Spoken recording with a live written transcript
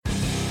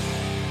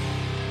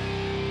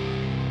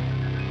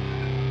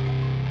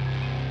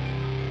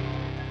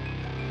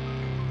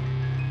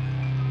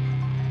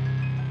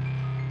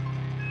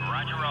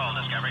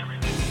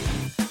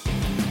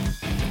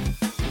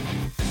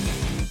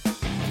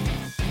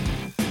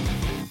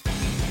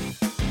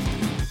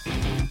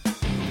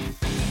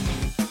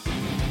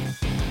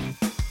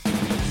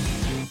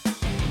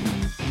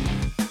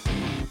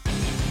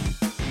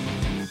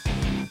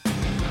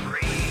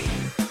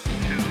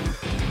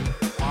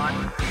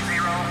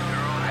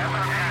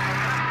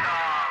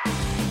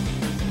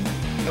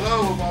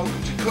Hello and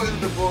welcome to Cutting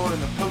the Bull in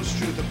the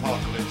Post-Truth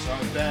Apocalypse.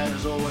 I'm Ben,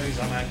 as always.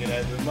 I'm hanging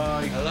out with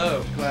Mike,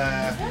 Hello,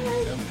 Claire,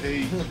 and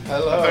Pete.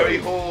 Hello. A very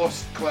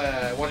hoarse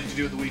Claire. What did you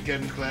do at the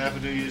weekend, Claire, for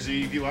New Year's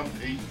Eve? You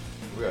and Pete?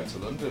 We went to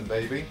London,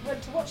 baby.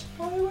 Went to watch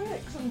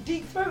fireworks and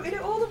deep-throated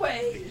it all the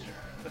way.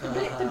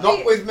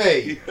 Not with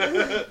me.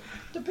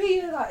 The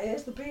beer, that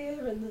is. The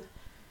beer and the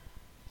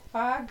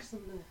fags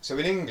and the So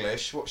in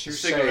English, what she was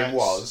Cigarettes. saying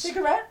was...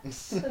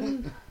 cigarettes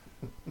and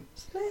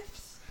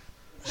spliffs.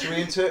 Should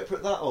we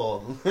interpret that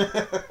or...? Yeah,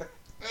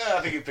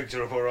 I think you picked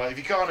her up alright. If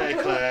you can't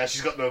hear Claire,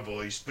 she's got no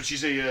voice, but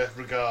she's here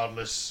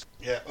regardless.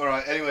 Yeah,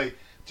 alright, anyway.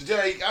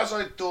 Today, as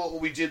I thought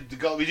we did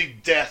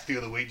death the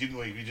other week, didn't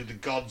we? We did the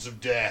gods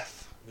of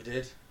death. we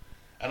did.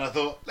 And I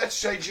thought, let's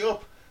change it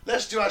up.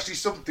 Let's do actually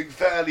something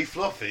fairly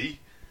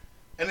fluffy.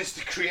 And it's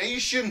the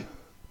creation.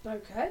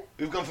 Okay.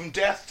 We've gone from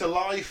death to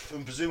life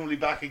and presumably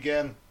back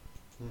again.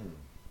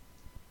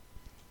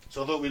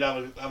 So I thought we'd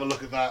have a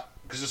look at that.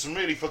 Because there's some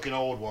really fucking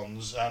old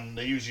ones and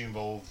they usually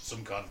involve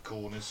some kind of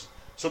coolness.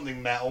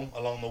 Something metal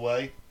along the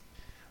way.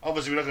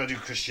 Obviously we're not going to do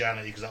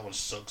Christianity because that one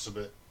sucks a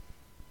bit.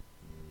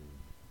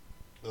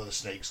 Though the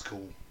snake's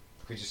cool.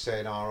 Could you say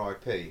an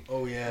R.I.P.?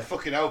 Oh yeah.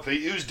 Fucking hell,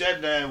 Pete. Who's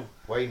dead now?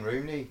 Wayne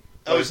Rooney.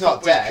 Oh, Well, his he's not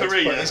football dead,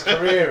 career. but his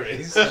career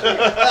is.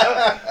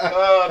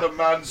 Oh, the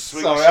man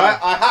swings. Sorry, from,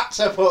 I had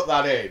to put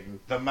that in.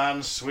 The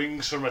man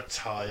swings from a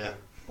tyre.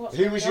 What's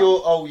Who going was on?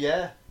 your... Oh,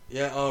 yeah.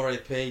 Yeah,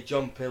 R.I.P.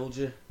 John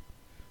Pilger,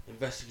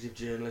 investigative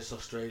journalist,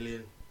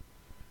 Australian.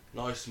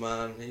 Nice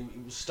man. He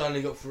was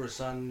standing up for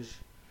Assange.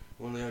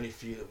 One of the only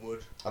few that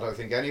would. I don't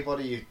think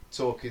anybody you're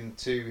talking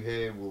to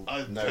here will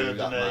I've know heard who the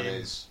that man name.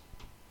 is.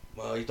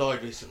 Well, he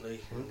died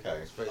recently. Okay.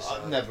 It's very I've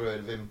sad. never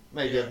heard of him.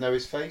 Maybe Yeah. I'd know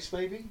his face,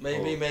 maybe?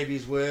 Maybe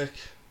his work.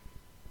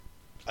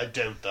 I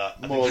doubt that.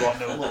 I More think, like-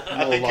 you'll know, more- I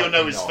more think you'll know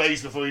likely his not.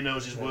 face before he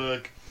knows his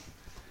work.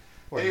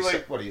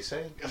 Anyway- What are you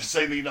saying? I'm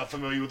saying that you're not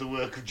familiar with the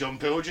work of John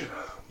Pilger.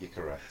 You're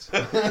correct.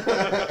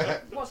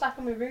 What's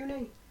happened with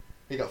Rooney?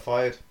 He got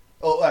fired.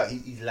 Oh, well,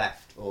 he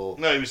left. Or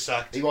No, he was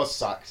sacked. he was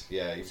sacked.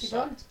 Yeah, he was What's he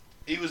done? sacked.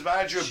 He was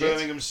manager of Shit.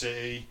 Birmingham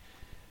City,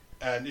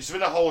 and it's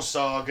been a whole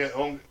saga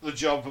on the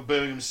job at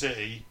Birmingham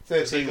City.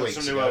 13 They got weeks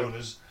some new ago.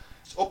 owners.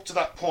 Up to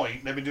that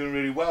point, they've been doing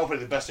really well,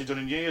 probably the best they've done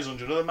in years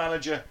under another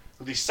manager,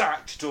 who they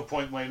sacked to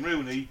appoint Wayne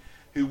Rooney,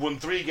 who won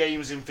 3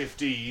 games in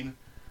 15,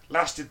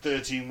 lasted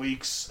 13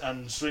 weeks,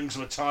 and swings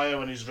from a tyre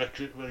when he's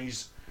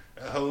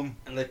at home.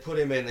 And they put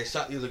him in. They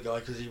sacked the other guy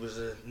because he was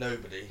a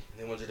nobody. And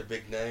they wanted a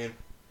big name.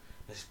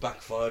 It's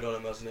backfired on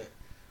him, hasn't it?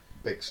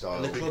 Big style.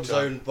 And the big club's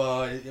time. owned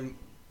by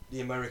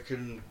the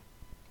American.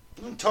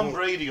 Tom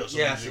Brady got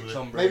something Yeah, I to do think with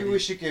Tom it. Brady. Maybe we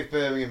should give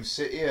Birmingham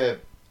City an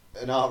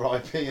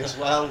RIP as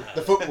well.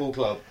 The football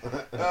club.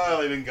 Oh,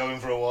 they've been going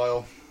for a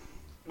while.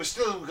 We've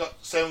still got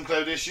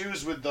SoundCloud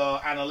issues with our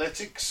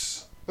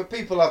analytics. But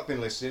people have been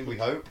listening, we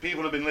hope.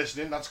 People have been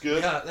listening, that's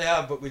good. Yeah, they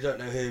have, but we don't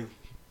know who,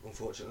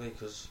 unfortunately,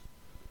 because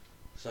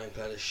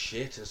SoundCloud is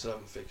shit and still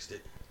haven't fixed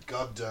it.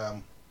 God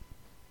damn.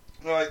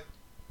 Right,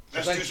 So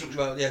let's do thank some... you,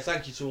 well, yeah,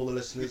 thank you to all the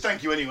listeners.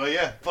 Thank you anyway,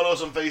 yeah. Follow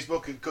us on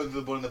Facebook at Cutting to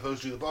the Bull in the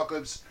Post-Truth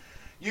Apocalypse,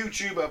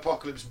 YouTube at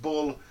Apocalypse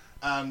Bull,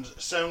 and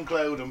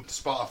SoundCloud and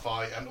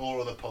Spotify and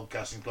all other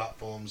podcasting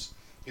platforms.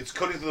 It's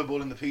Cutting to the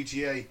Bull in the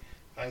PTA.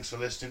 Thanks for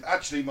listening.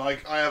 Actually,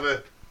 Mike, I have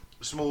a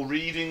small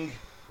reading.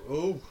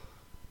 Oh,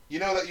 You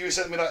know that you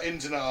sent me that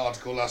internet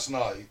article last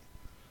night,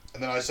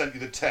 and then I sent you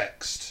the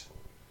text.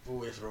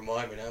 you have to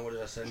remind me now. What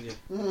did I send you?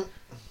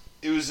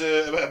 It was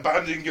about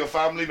abandoning your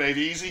family made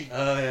easy.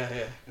 Oh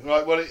yeah.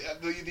 Right, well, it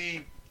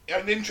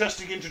had an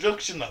interesting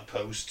introduction, that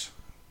post,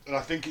 and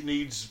I think it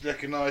needs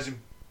recognising.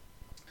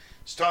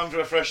 It's time for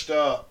a fresh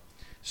start.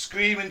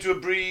 Scream into a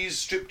breeze,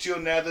 strip to your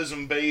nethers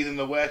and bathe in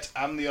the wet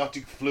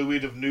amniotic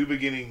fluid of new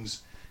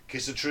beginnings.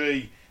 Kiss a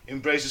tree,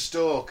 embrace a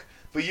stalk,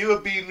 for you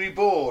have been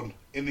reborn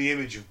in the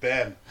image of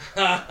Ben.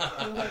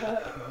 I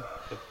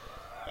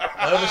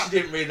obviously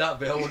didn't read that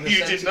bit. I wouldn't have You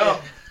sent did it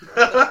not.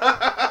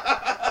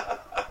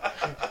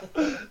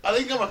 I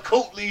think I'm a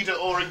cult leader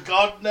or a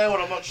god now,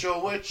 and I'm not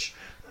sure which.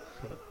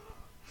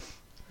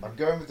 I'm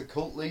going with the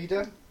cult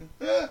leader.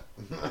 Yeah.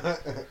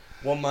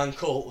 One man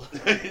cult.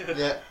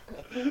 Yeah.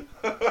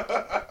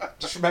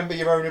 Just remember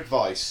your own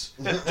advice.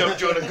 Don't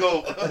join a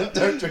cult.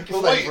 Don't drink a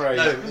Wait, flavour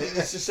No, aid.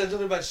 it's just said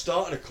something about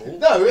starting a cult.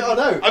 No, I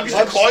know. I've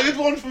just acquired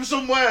one from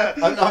somewhere.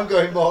 I'm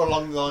going more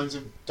along the lines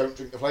of don't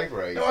drink the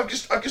flavour aid. No, I've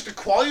just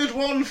acquired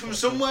one from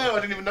somewhere. I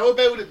didn't even know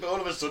about it, but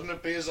all of a sudden it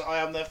appears that I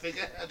am their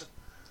figurehead.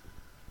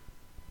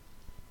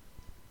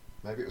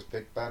 Maybe it was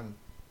Big Ben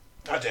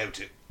I doubt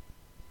it.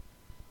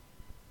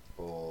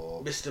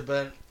 or Mr.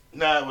 Ben.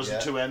 No, it wasn't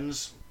Yeah. 2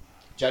 ends.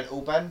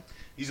 Gentle Ben.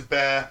 He's a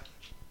bear.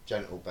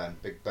 Gentle Ben,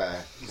 Big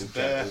Bear. He's a called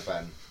bear. Gentle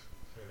Ben.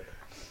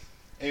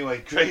 Anyway,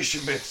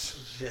 creation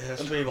myths. Yeah,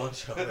 let's move on,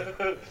 shall we?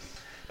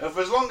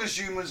 For as long as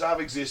humans have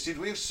existed,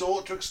 we have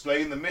sought to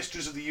explain the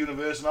mysteries of the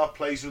universe and our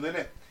place within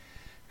it.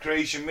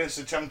 Creation myths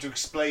attempt to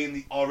explain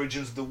the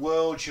origins of the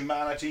world,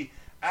 humanity,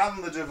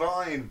 and the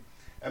divine.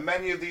 And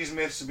many of these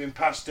myths have been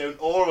passed down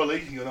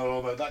orally. You know all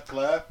about that,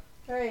 Claire.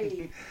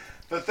 Hey.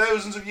 For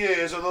thousands of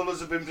years, while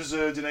others have been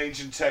preserved in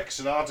ancient texts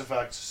and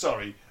artefacts.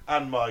 Sorry,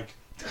 and Mike.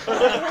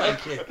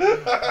 Thank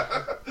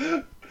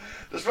you.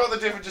 Despite the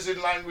differences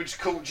in language,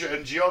 culture,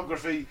 and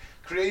geography,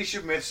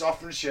 creation myths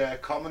often share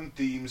common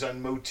themes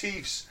and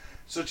motifs,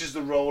 such as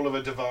the role of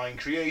a divine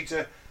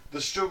creator, the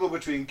struggle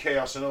between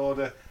chaos and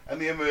order, and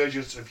the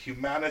emergence of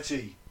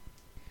humanity.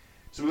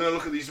 So we're going to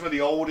look at these. Some of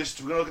the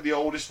oldest. We're going to look at the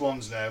oldest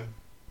ones now.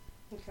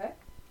 Okay.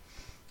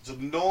 So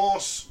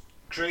Norse,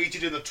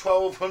 created in the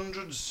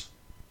 1200s.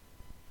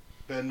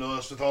 Bit of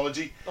Norse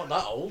mythology. Not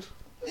that old.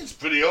 It's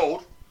pretty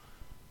old.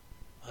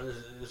 And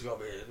there's got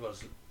to be, well,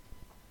 it's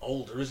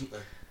older, isn't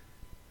there?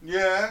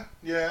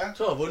 Yeah.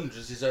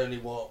 1200s is only,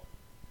 what,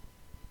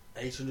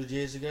 800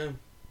 years ago?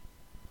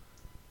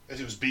 As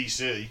it was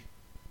BC.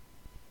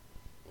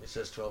 It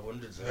says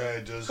 1200s Yeah, there.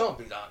 it does. Can't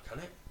be that, can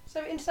it?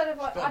 So instead of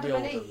like Gotta be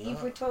Adam and older than Eve,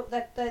 that. we're told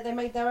that they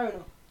made their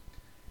own.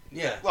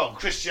 Yeah. Well,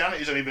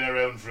 Christianity's only been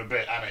around for a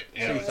bit, hasn't it?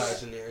 You know,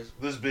 3,000 years.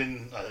 there's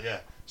been,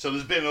 So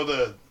there's been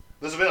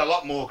a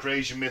lot more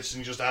creation myths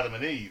than just Adam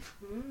and Eve.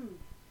 Mm.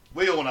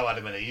 We all know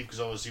Adam and Eve because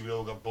obviously we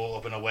all got brought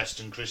up in a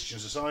Western Christian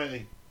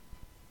society.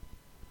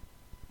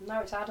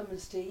 Now it's Adam and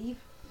Steve.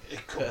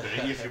 It could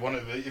be if you want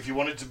it. If you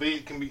want it to be,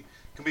 it can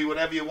be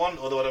whatever you want.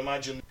 Although I'd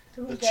imagine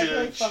Don't the get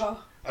very church. far.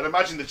 I'd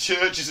imagine the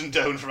church isn't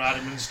down for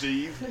Adam and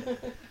Steve.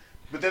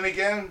 But then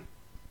again,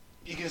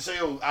 you can say,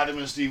 "Oh, Adam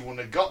and Steve wouldn't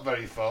have got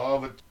very far."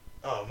 But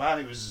oh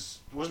man,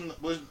 wasn't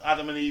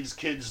Adam and Eve's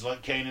kids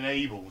like Cain and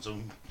Abel? So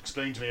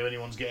explain to me how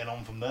anyone's getting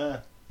on from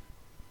there.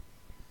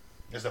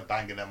 Guess they're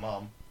banging their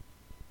mum.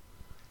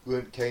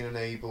 Weren't Cain and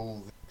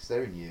Abel? Because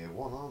they're in year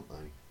 1, aren't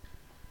they?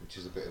 Which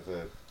is a bit of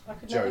a I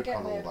could never joke get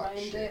on my all head that around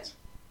shit. it.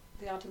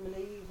 The Adam and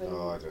Eve. And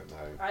Oh, I don't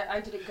know.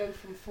 I did it go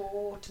from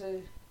 4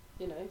 to,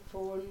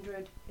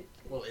 400.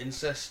 Well,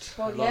 incest.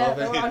 Well, a lot yeah, of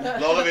it. well, I know.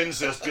 A lot of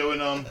incest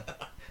going on.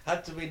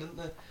 Had to be, didn't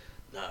there?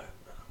 No.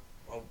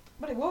 Well,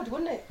 But it would,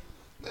 wouldn't it?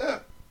 Yeah.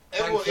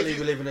 Everyone, thankfully if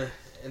we you- live in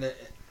a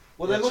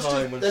Well, in there a must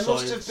time have when there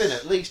must have science- been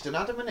at least an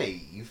Adam and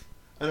Eve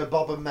and a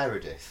Bob and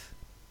Meredith.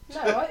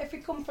 No, right? If we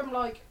come from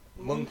like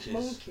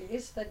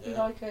Monkeys. there'd be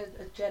Yeah. like a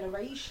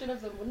generation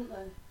of them, wouldn't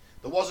there?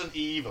 there was an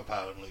Eve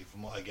apparently,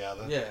 from what I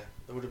gather. Yeah,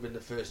 that would have been the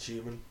first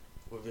human.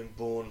 Would have been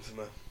born from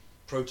a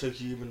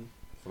proto-human,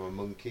 From a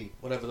monkey.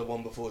 whatever the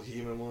one before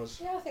human was.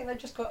 Yeah, I think they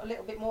just got a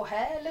little bit more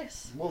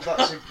hairless. Well,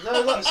 that's it.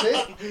 No, that's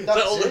it. Is that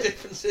all That's the it.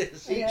 difference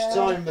is? Each Yeah.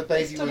 time the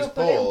They baby stood was up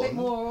a little bit born,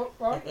 more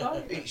upright,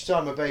 like. each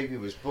time a baby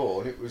was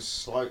born, it was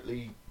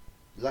slightly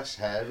less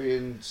hairy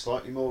and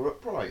slightly more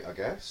upright, I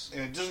guess.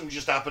 It doesn't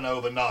just happen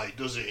overnight,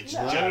 does it? It's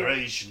No.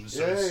 generations. So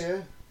Yeah, it's-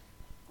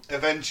 yeah.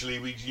 Eventually,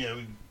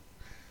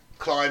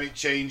 climate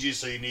changes,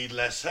 so you need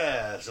less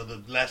hair. So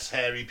the less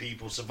hairy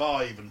people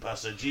survive and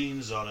pass their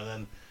genes on, and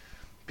then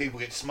people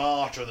get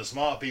smarter, and the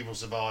smart people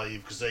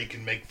survive because they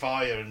can make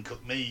fire and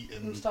cook meat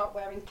And and start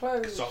wearing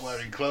clothes. start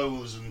wearing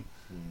clothes, and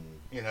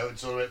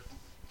it's all right.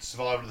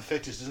 Survival of the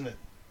fittest, isn't it?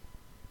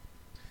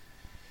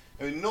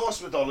 In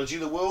Norse mythology,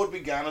 the world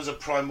began as a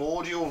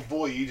primordial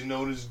void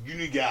known as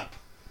Unigap.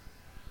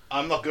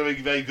 I'm not going to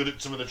be very good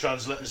at some of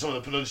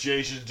the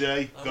pronunciations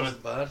today. That Gonna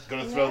wasn't bad.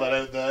 throw No. that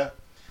out there.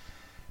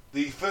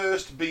 The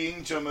first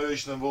being to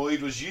emerge from the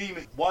void was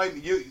Ymir.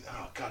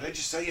 Oh God, how'd you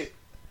say it?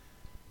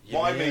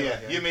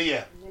 Ymir.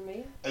 Ymir. You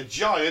mean? A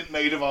giant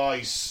made of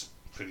ice.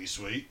 Pretty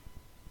sweet.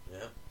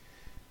 Yeah.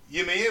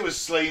 Ymir was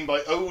slain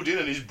by Odin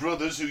and his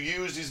brothers, who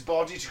used his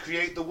body to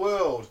create the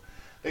world.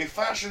 They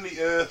fashioned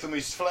the earth from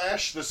his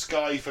flesh, the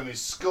sky from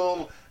his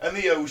skull, and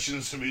the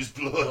oceans from his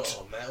blood.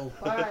 Oh, metal.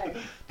 Wow.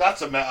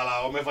 That's a metal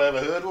album if I ever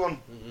heard one.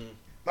 Mm-hmm.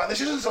 Man, this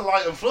isn't so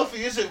light and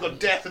fluffy, is it? We've got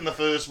death in the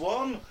first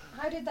one.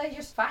 How did they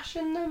just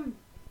fashion them?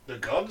 The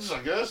gods,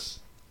 I guess.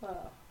 Oh.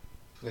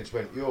 They just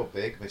went, "You're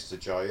big, Mr.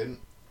 Giant.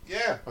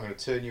 Yeah. I'm going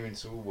to turn you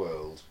into a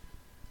world."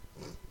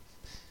 Yeah,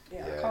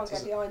 Yeah, I it can't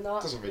get behind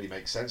that. Doesn't really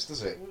make sense,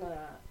 does it? Nah.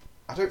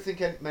 I don't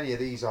think many of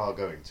these are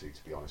going to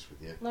be honest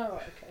with you. No,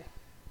 right, okay.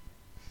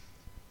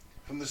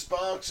 From the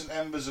sparks and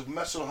embers of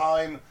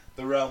Muspelheim,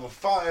 the realm of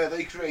fire,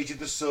 they created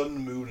the sun,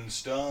 moon, and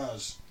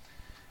stars.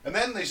 And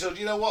then they said,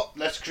 you know what?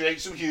 Let's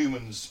create some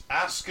humans.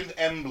 Ask and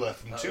Embla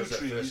from That two was their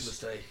first trees.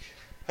 mistake.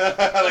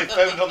 They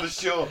found on the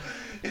shore.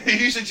 Are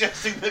you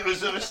suggesting that it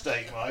was a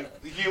mistake,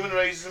 Mike? The human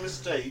race is a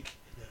mistake?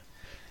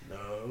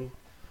 No.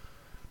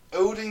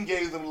 Odin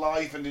gave them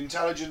life and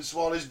intelligence,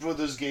 while his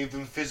brothers gave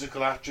them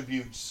physical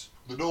attributes.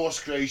 The Norse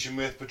creation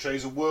myth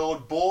portrays a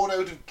world born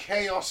out of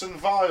chaos and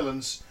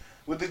violence,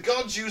 with the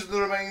gods using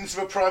the remains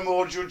of a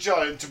primordial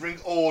giant to bring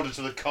order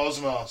to the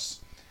cosmos.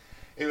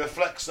 It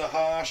reflects the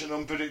harsh and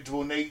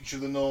unpredictable nature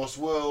of the Norse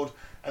world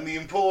and the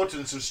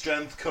importance of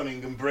strength,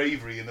 cunning and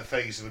bravery in the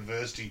face of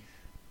adversity.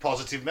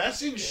 Positive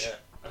message. Yeah.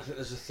 I think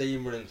there's a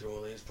theme running through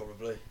all these,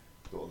 probably.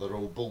 Well, they're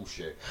all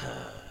bullshit.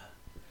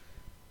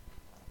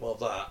 Well,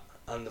 that,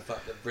 and the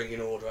fact that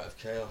bringing order out of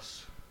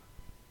chaos.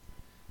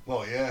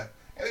 Well, yeah.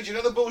 Hey, did you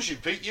know the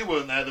bullshit, Pete? You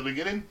weren't there at the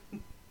beginning.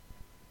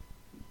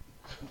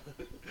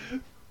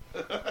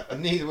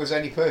 And neither was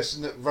any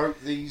person that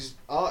wrote these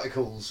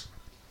articles.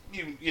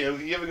 You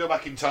ever go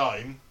back in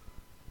time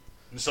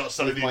and start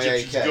selling With the my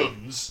Egyptians AK.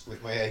 guns?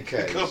 With my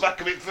AK. Go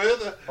back a bit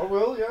further. I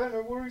will, yeah,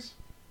 no worries.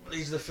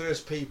 these are the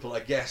first people, I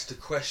guess, to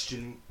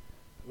question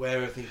where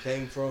everything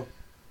came from.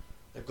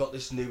 They've got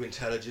this new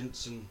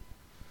intelligence, and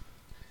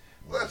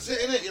Well, that's it,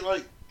 innit? You're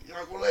like,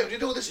 well, how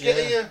did all this get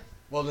Yeah. here?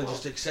 well, they're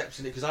just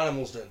accepting it because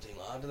animals don't think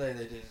like that, do they?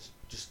 They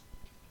just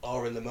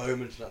are in the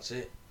moment, and that's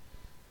it.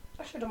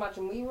 I should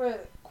imagine we were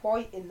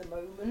quite in the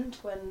moment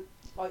when,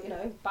 like, you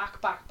know, back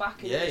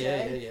in Yeah, the yeah,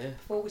 day, yeah, yeah.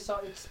 before we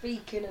started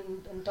speaking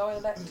and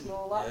dialect and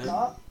all that Yeah.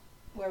 lot,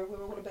 where we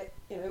were all a bit,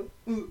 you know,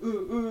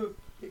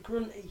 a bit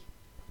grunty.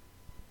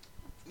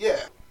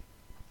 Yeah.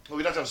 Well,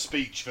 we'd have to have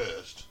speech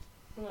first.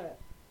 Yeah,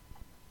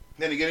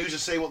 Then again, who's to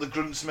say what the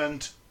grunts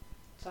meant?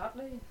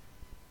 exactly.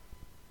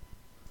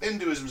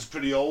 Hinduism's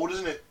pretty old,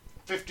 isn't it?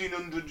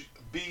 1500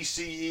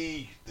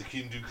 BCE, the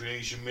Hindu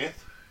creation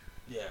myth.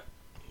 Yeah,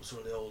 it's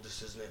one of the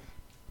oldest, isn't it?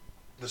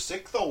 The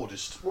 6th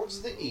oldest. What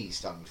does the E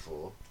stand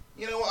for?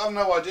 You know what? I've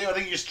no idea. I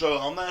think you just throw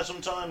it on there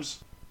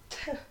sometimes.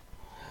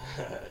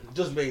 It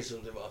does mean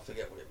something, but I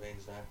forget what it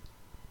means now.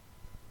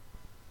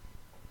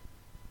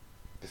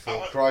 Before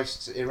Oh,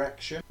 Christ's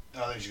erection? I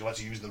think you should go back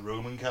to using the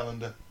Roman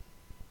calendar.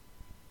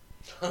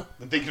 I'm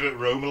thinking about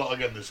Rome a lot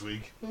again this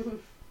week.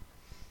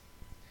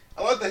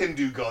 I like the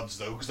Hindu gods,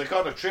 though, because they're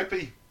kind of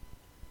trippy.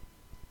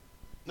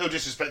 No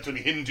disrespect to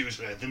any Hindus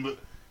or anything, but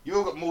you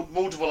all got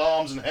multiple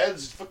arms and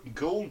heads. It's fucking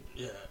cool.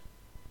 Yeah.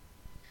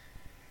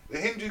 The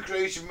Hindu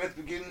creation myth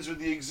begins with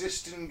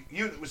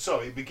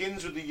the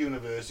begins with the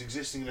universe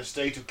existing in a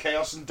state of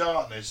chaos and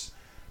darkness,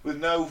 with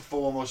no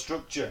form or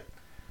structure.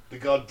 The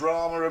god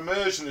Brahma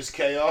emerged from this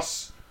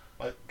chaos,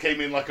 came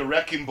in like a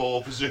wrecking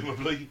ball,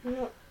 presumably,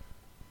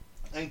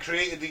 and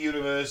created the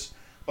universe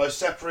by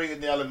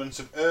separating the elements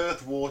of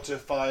earth, water,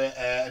 fire,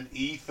 air, and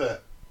ether.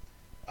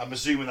 I'm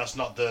assuming that's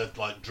not the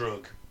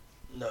drug.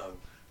 No.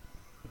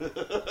 Yeah,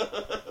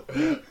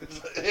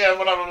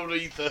 I'm on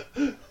ether.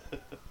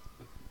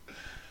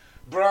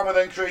 Brahma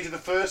then created the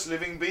first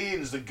living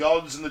beings, the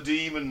gods and the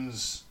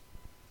demons.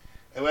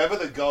 However,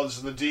 the gods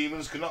and the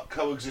demons could not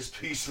coexist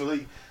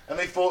peacefully, and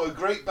they fought a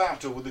great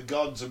battle with the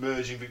gods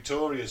emerging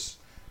victorious.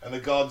 And the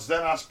gods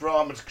then asked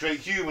Brahma to create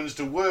humans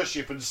to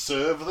worship and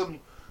serve them.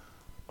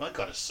 Well, that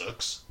kind of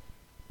sucks.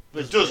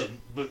 But it doesn't,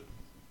 but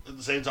at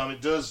the same time it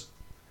does.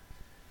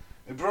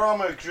 And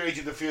Brahma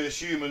created the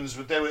first humans,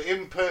 but they were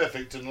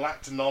imperfect and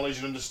lacked knowledge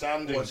and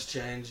understanding. What's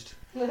changed?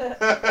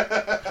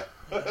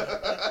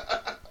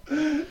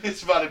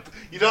 It's valid.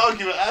 You'd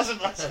argue it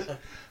hasn't, has it?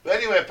 But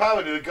anyway,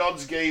 apparently the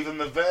gods gave them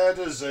the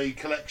Vedas, a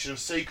collection of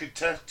sacred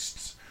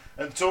texts,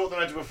 and taught them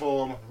how to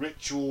perform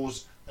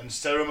rituals and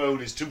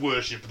ceremonies to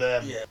worship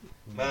them. Yeah.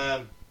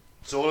 Man,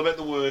 it's all about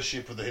the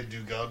worship of the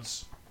Hindu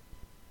gods.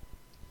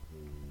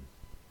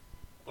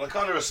 Well, I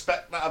kind of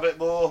respect that a bit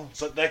more.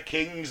 It's like they're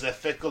kings, they're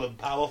fickle and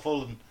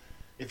powerful, and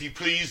if you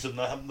please them,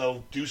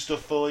 they'll do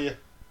stuff for you.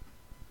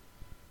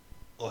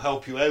 Or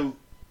help you out.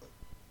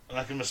 And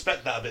I can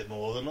respect that a bit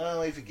more than,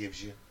 oh, he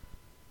forgives you.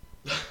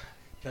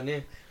 Can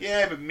you?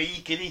 Yeah, but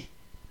meek, innit?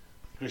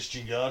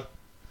 Christian God.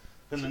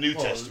 In the New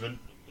Well, Testament,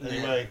 yeah.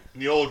 anyway. In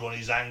the Old one,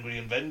 he's angry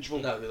and vengeful.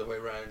 No, the other way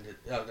around.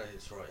 Oh, no,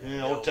 it's right. Yeah,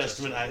 The Old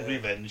Testament, angry,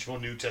 yeah. vengeful.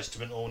 New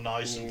Testament, all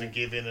nice and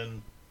forgiving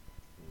and...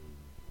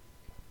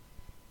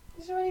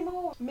 Is there any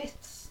more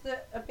myths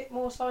that are a bit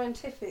more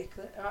scientific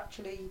that are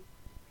actually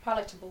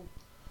palatable?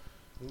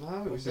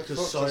 No, it was Because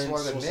that's science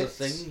why they're was a myths.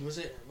 thing, was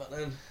it, back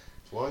then?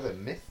 That's why they're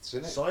myths,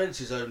 isn't it? Science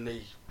is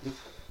only,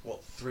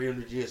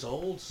 300 years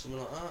old?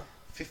 Something like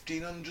that?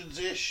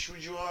 1500s-ish,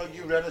 would you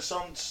argue?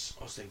 Renaissance?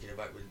 I was thinking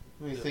about with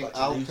You back think to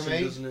alchemy?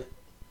 Newton, doesn't it?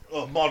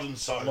 Oh, modern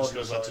science Modern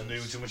goes back to science.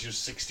 Newton, which was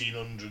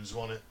 1600s,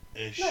 wasn't it?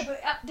 Ish. No,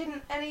 but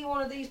didn't any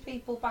one of these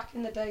people back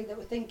in the day that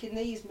were thinking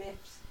these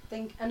myths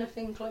think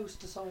anything close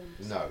to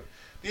science? No.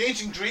 The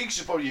ancient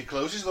Greeks are probably your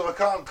closest, though I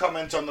can't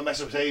comment on the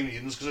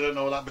Mesopotamians because I don't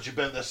know that much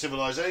about their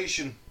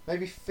civilization.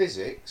 Maybe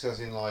physics, as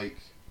in like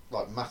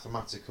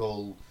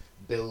mathematical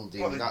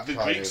building, Well, that the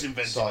kind Greeks of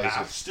invented side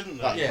maths, of didn't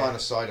they? that Yeah. kind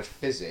of side of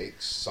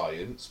physics,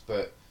 science,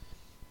 but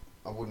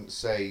I wouldn't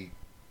say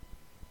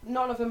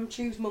None of them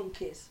choose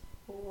monkeys.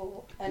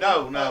 Or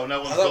No, one Oh,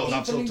 that thought was that.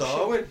 until Evolution.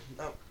 Darwin.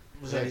 That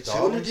was Yeah, only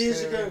 200 Darwin's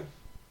years theory. ago.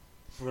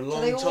 For a So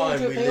long they all, time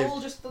ju- we they lived...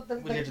 all just thought, we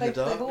lived in the they've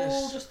all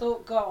darkness. just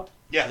thought God.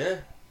 Yeah. Yeah.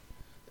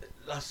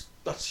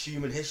 That's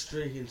human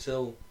history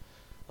until,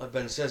 like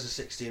Ben says,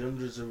 the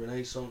 1600s, the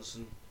Renaissance,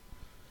 and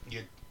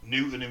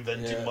Newton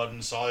invented Yeah.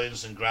 modern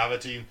science and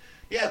gravity.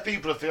 Yeah,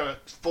 people are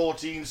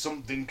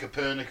 14-something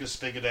Copernicus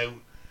figured out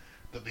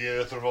that the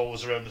Earth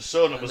revolves around the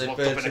sun and was they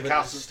locked up burnt in a him at the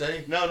castle.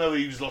 stake. No,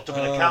 he was locked up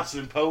in a Oh. castle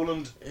in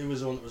Poland. He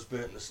was the one that was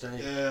burnt in the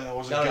stake. Yeah,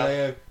 was it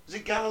Galileo. Was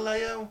it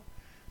Galileo?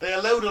 They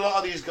allowed a lot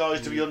of these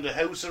guys to be under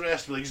house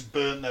arrest, but they just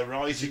burnt their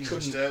writings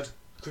couldn't- instead.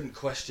 Couldn't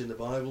question the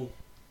Bible.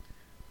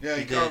 Yeah,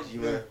 you you can't. did.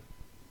 You were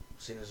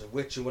seen as a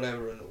witch or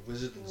whatever, and a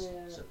wizard, and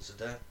Yeah. sentenced to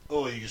death.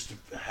 Oh, you used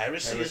to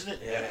heresy, isn't it?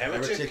 Yeah,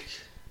 heretic.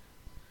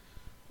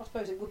 I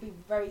suppose it would be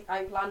very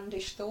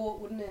outlandish thought,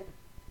 wouldn't it?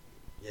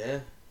 Yeah.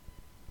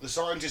 The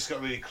scientists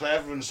got really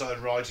clever and started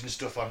writing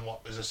stuff on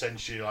what was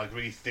essentially like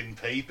really thin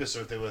paper,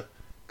 so if they were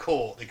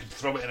caught, they could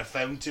throw it in a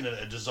fountain and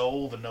it'd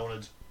dissolve and no one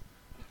would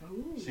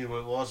Ooh. See where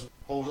it was.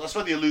 That's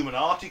where the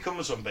Illuminati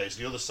comes from,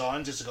 basically. Other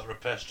scientists that got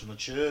repressed from the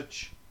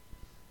church.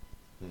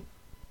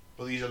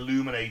 But these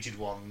illuminated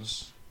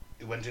ones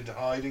who went into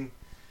hiding.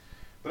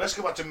 But let's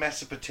go back to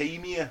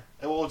Mesopotamia.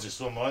 How old's this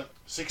one, right?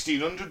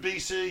 1600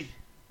 BC.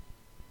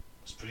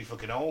 That's pretty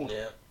fucking old.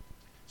 Yeah.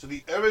 So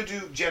the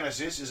Eridu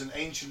Genesis is an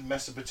ancient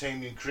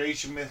Mesopotamian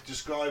creation myth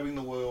describing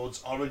the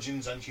world's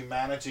origins and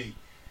humanity.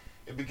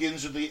 It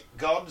begins with the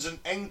gods and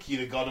Enki,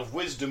 the god of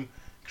wisdom,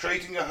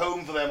 creating a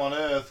home for them on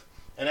earth.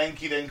 And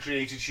Enki then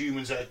created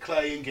humans out of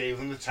clay and gave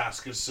them the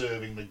task of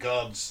serving the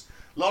gods.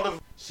 A lot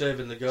of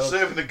Serving the gods.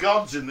 serving the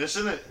gods in this,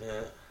 isn't it?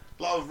 Yeah.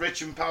 A lot of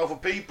rich and powerful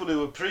people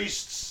who are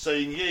priests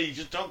saying, yeah, you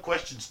just don't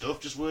question stuff,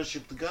 just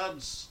worship the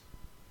gods.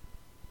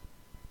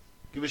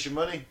 Give us your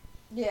money.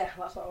 Yeah,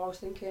 that's what I was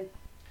thinking.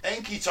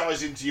 Enki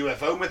ties into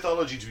UFO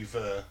mythology, to be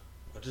fair.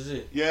 What does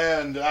it? Yeah,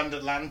 and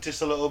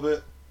Atlantis a little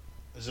bit.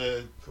 There's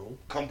a Cool.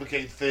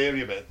 complicated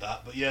theory about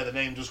that, but yeah, the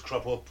name does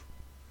crop up.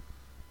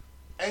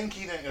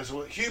 Enki,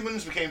 so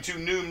humans became too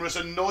numerous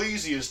and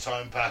noisy as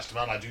time passed.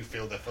 Man, I do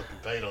feel they're fucking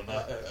paid on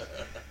that.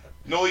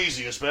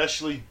 Noisy,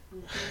 especially.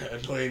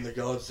 Annoying the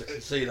gods. I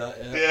can see that.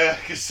 Yeah. Yeah,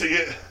 I can see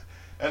it.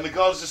 And the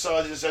gods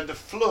decided to send a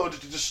flood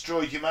to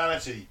destroy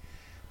humanity.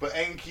 But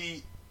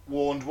Enki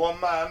warned one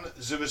man,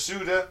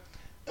 Zirasuda,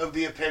 of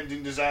the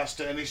impending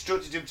disaster and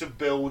instructed him to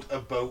build a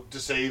boat to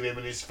save him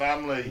and his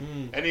family.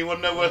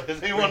 Anyone know what?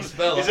 Anyone? Rings a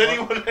bell, Is that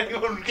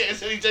anyone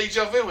getting any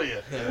deja vu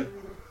here? Yeah.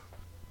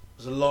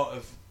 There's a lot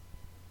of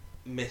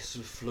myths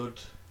with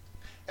floods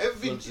in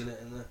it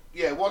in there.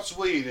 Yeah, what's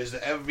weird is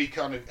that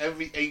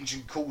every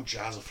ancient culture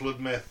has a flood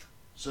myth.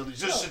 So it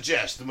just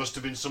suggests there must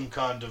have been some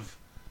kind of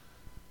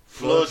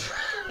flood.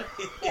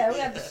 Yeah, we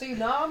had the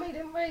tsunami,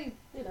 didn't we?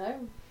 You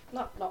know,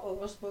 not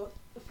us, but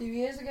a few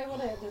years ago,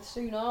 wasn't it? The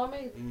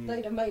tsunami.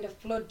 They'd have made a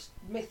flood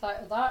myth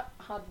out of that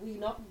had we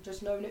not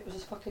just known it was a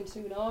fucking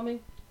tsunami.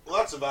 Well,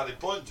 that's a valid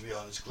point, to be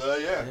honest,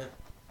 Claire.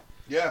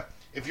 Yeah.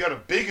 If you had a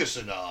bigger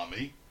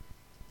tsunami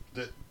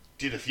that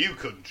did a few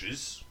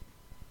countries,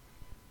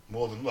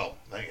 more than, well,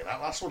 that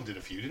last one did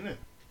a few, didn't it?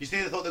 You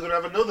see, they thought they were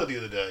going to have another the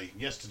other day,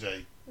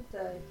 yesterday.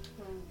 Yeah,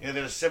 they had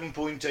a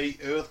 7.8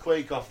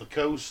 earthquake off the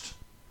coast.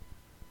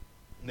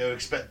 They were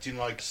expecting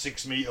like a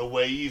 6 metre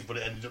wave, but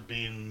it ended up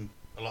being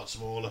a lot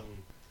smaller,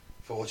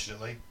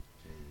 fortunately.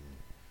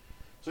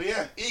 So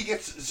yeah,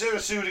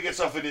 Zirasuda gets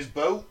off in his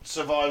boat,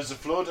 survives the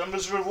flood, and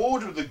was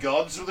rewarded with the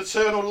gods with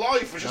eternal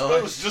life, which I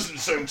suppose doesn't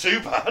sound too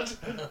bad.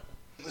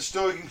 The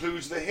story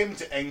concludes with a hymn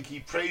to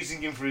Enki,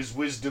 praising him for his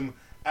wisdom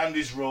and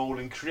his role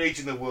in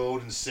creating the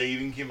world and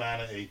saving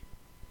humanity.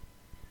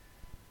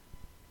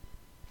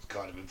 It's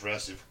kind of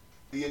impressive.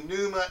 The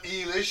Enuma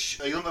Elish,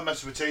 another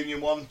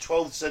Mesopotamian one,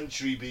 12th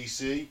century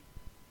BC,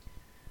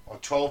 or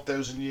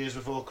 12,000 years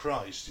before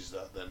Christ, is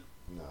that then?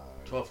 No.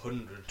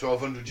 1200.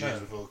 1200 years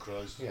before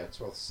Christ. Yeah,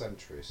 12th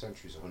century. A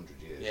century's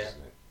 100 years, Yeah.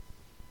 isn't it?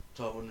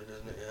 1200,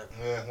 isn't it?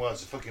 Yeah. Yeah, well,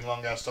 it's a fucking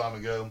long ass time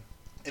ago.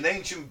 An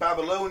ancient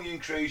Babylonian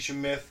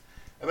creation myth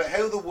about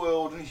how the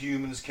world and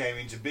humans came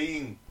into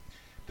being.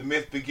 The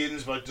myth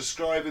begins by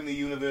describing the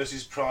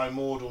universe's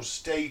primordial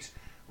state,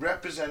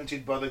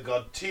 represented by the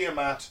god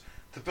Tiamat,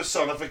 the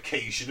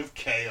personification of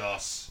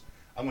chaos.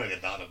 I'm going to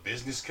get that on a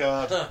business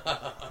card.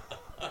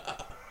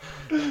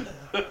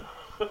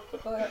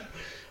 But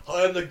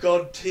I am the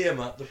god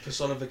Tiamat, the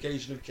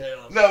personification of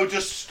chaos. No,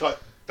 just like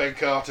Ben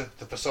Carter,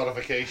 the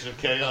personification of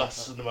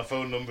chaos, and my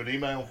phone number and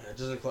email. It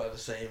doesn't quite have the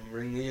same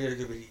ring here. It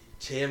could be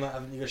Tiamat,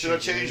 haven't you? Should I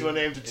change my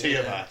name to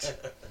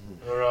Tiamat?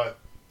 Alright.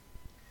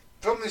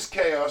 From this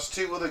chaos,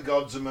 two other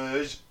gods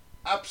emerged.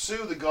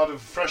 Apsu, the god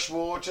of fresh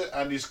water,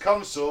 and his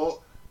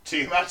consort,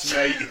 Tiamat's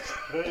mate.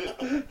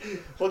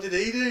 What did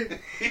he do?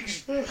 He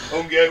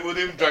hung out with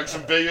him, drank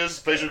some beers,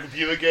 played some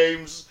computer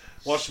games,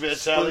 watched a bit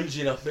of telly.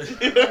 Sponging off it.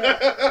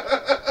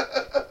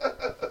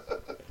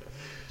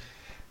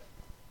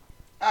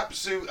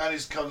 Apsu and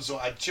his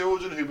consort had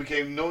children who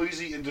became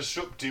noisy and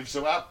disruptive,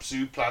 so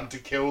Apsu planned to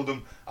kill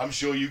them. I'm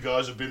sure you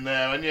guys have been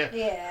there, haven't you?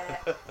 yeah.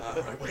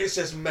 Right. When it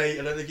says mate,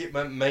 I don't think it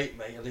meant mate.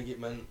 I think it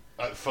meant...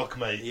 Like, fuck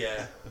mate.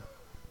 Yeah.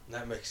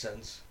 That makes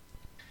sense.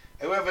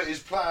 However, his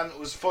plan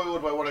was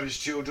foiled by one of his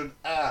children,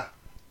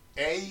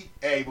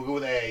 we'll go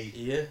with A.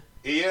 Yeah?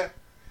 Ea,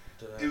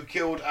 Dunno. who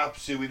killed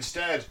Apsu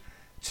instead.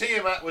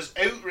 Tiamat was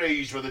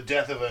outraged by the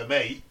death of her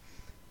mate,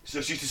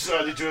 so she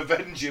decided to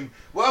avenge him.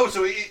 Well,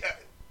 so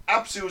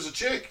Apsu was a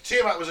chick,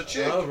 Tiamat was a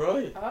chick. Oh,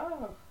 right.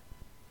 Oh.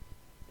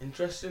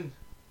 Interesting.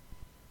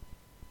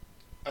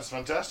 That's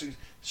fantastic.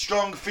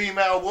 Strong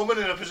female woman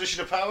in a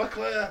position of power,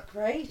 Claire.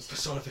 Great.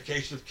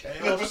 Personification of The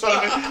chaos.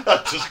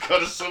 that just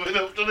kind of sum it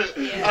up, doesn't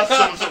it? Yeah. That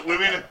sums up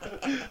women.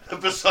 The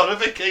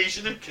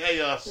personification of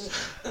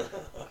chaos.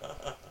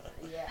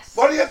 Yes.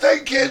 What are you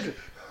thinking?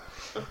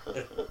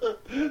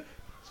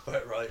 It's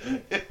about right.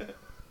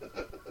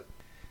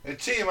 And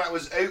Tiamat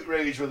was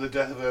outraged by the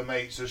death of her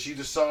mate, so she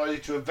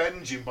decided to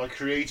avenge him by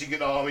creating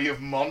an army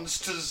of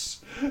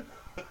monsters.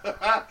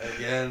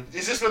 Again.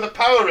 Is this where the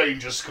Power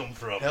Rangers come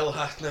from? Hell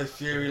hath no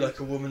fury like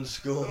a woman's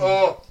scorn.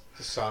 Oh,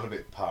 Does sound a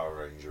bit Power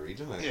Ranger-y,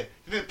 doesn't it? yeah.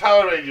 You think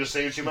Power Rangers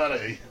saved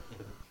humanity?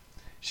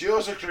 She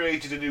also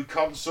created a new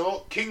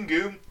consort,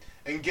 Kingu,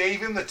 and gave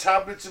him the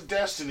Tablets of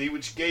Destiny,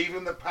 which gave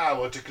him the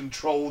power to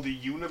control the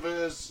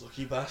universe.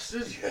 Lucky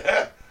bastard.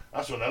 Yeah,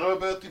 that's one hell of a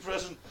birthday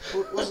present.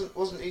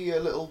 Wasn't he a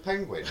little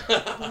penguin?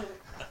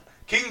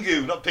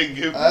 Kingu, not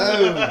Pingu.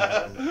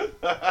 Oh.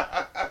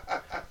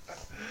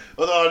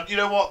 Although, you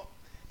know what?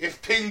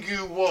 If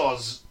Pingu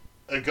was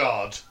a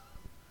god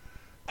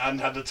and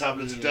had the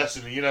Tablets of Yeah.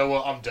 Destiny, you know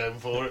what? I'm down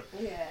for it.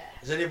 Yeah.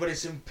 Has anybody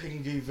seen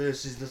Pingu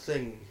versus the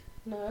Thing?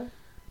 No.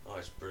 Oh,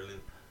 it's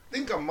brilliant. I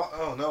think I'm.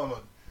 Oh no, I'm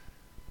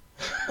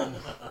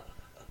not.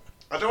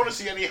 I don't want to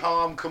see any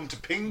harm come to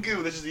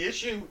Pingu. This is the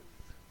issue.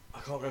 I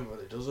can't remember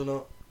whether it does or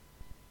not.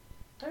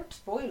 Don't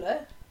spoil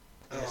it.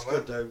 Yeah, Oh, it's well.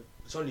 good though.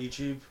 It's on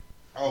YouTube.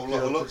 I'll Yeah,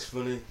 have a look. It's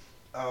funny.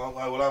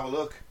 I will have a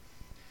look.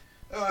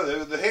 Oh,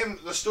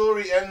 the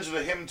story ends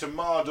with a hymn to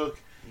Marduk,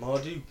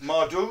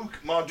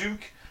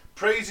 Marduk,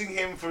 praising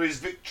him for his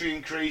victory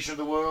in creation of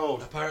the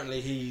world.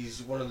 Apparently,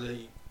 he's one of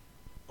the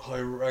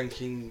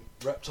high-ranking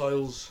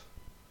reptiles.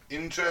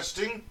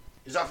 Interesting.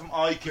 Is that from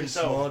Ike Prince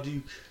himself?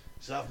 Marduk.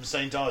 Is that from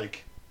Saint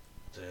Ike?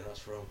 Don't know who that's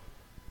from.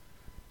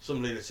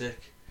 Some lunatic.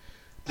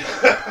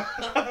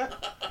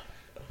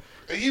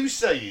 Are you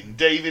saying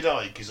David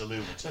Icke is a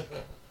lunatic?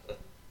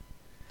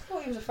 I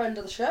thought he was a friend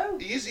of the show.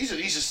 He is. He's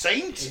a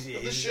saint of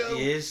the show.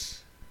 He is.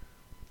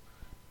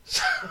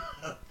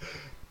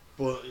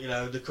 But, you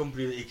know, the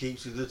company that he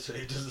keeps with it,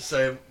 he doesn't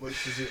say much,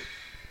 does it?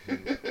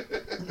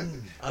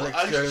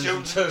 Alex Jones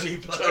and Tony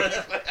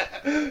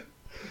Blair.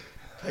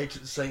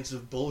 Patron saints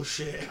of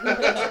bullshit.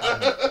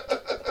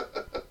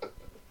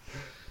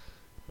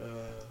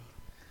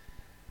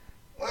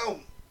 Well,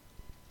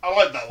 I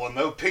like that one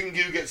though.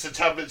 Pingu gets the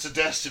Tablets of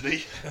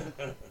Destiny.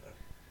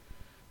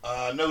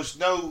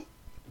 No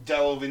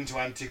delve into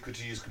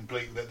antiquity is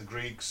complete without the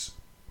Greeks.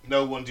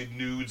 No one did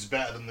nudes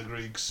better than the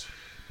Greeks.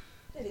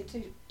 They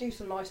did do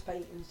some nice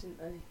paintings, didn't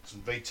they?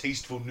 Some very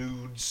tasteful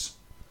nudes.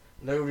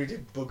 Nobody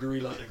did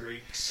buggery like the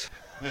Greeks.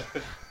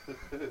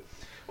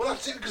 Well,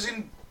 that's it, because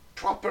in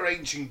proper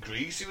ancient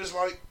Greece, it was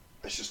like,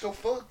 let's just go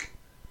fuck.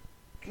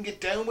 Can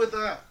get down with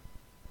that.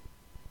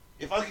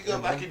 If I could go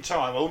back in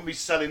time, I wouldn't be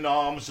selling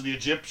arms to the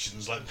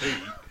Egyptians like Pete.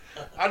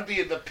 I'd be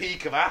at the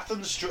peak of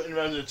Athens, strutting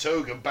around in a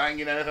toga,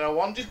 banging anything I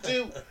wanted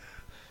to.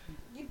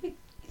 You'd be,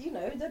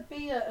 there'd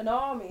be an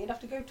army. You'd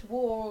have to go to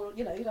war.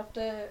 You'd have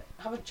to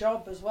have a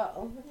job as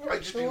well.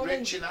 I'd just be Surely.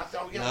 rich in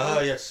Athens. No,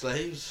 you had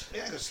slaves.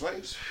 Yeah, the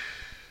slaves.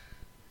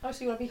 Oh,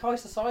 so you want to be high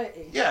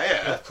society?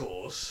 Yeah. Of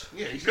course.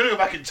 Yeah, you're going to go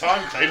back in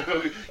time,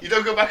 Clay. You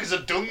don't go back as a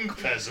dung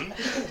peasant,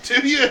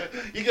 do you?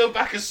 You go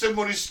back as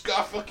someone who's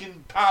got a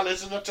fucking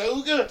palace and a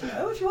toga.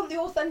 No, if you want the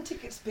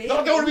authentic experience. No,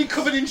 I don't want to be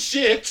covered in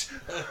shit.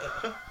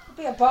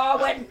 Be a bar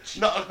wench.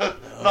 Not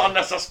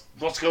unless that's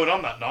what's going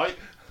on that night.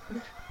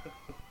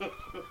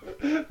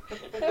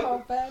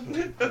 Oh,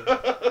 Ben.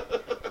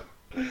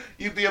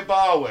 You'd be a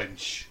bar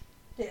wench.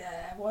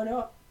 Yeah, why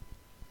not?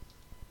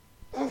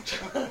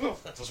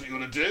 That's what you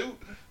want to do.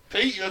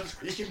 Pete,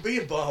 You can be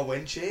a bar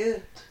wench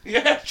here.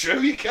 yeah,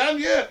 true, you can,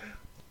 yeah.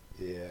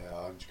 Yeah,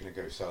 I'm just going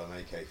to go sell an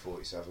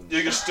AK-47.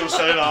 You're just still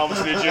selling arms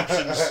to the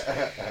Egyptians.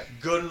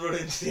 Gun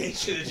running to the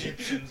ancient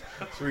Egyptians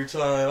through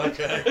time,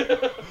 okay.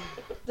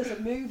 There's a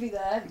movie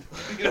there.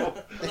 You know,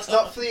 It's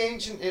not for the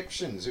ancient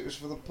Egyptians, it was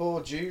for the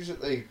poor Jews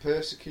that they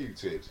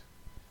persecuted.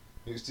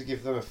 It was to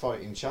give them a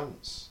fighting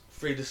chance.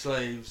 Free the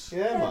slaves.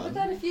 Yeah, But man.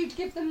 then if you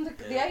give them the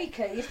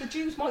AKs, the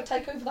Jews might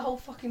take over the whole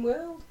fucking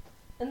world.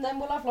 And then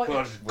we'll have like...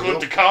 well, good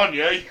to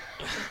Kanye.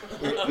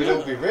 We'd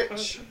all be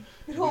rich.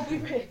 We'd all be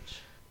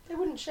rich. They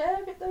wouldn't share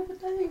it though,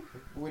 would they?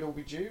 We'd all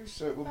be Jews,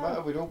 so it wouldn't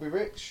matter, we'd all be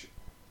rich.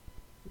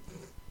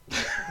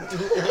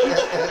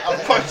 I'm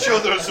quite sure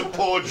there are some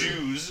poor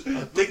Jews.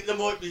 I think there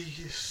might be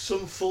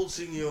some faults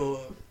in your...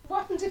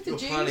 What happens if the You're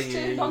Jews planning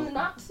turned you- on the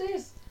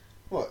Nazis?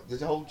 What,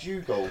 the whole Jew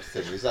gold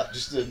thing, is that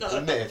just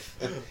a myth?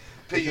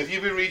 Pete, have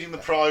you been reading The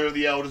Prior of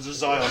the Elders of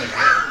Zion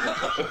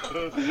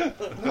again?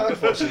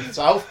 I'm watching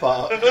South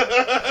Park.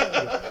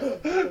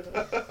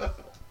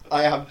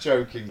 I am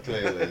joking,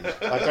 clearly.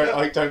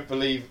 I don't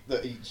believe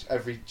that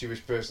every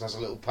Jewish person has a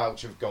little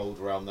pouch of gold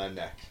around their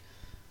neck.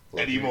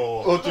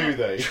 Anymore. Or do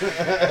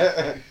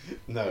they?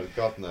 No,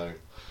 God no.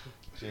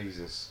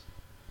 Jesus.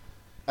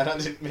 And I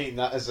didn't mean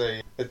that as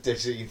a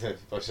diss either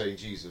by saying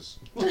Jesus.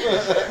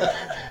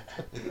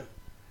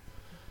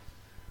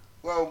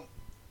 Well,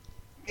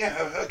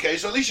 yeah, okay,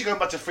 so at least you're going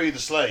back to free the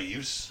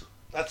slaves.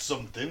 That's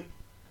something.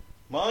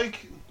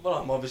 Mike? Well,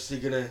 I'm obviously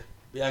going to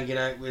be hanging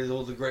out with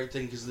all the great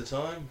thinkers of the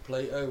time.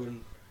 Plato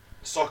and...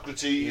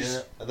 Socrates.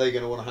 Yeah. Are they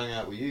going to want to hang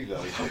out with you,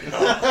 though?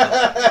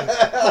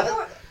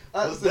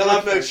 They'll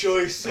have no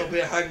choice. They'll be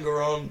a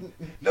hanger-on.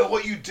 No,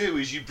 what you do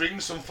is you bring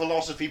some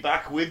philosophy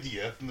back with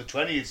you from the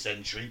 20th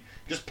century,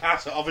 just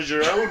pass it off as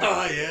your own.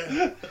 Oh,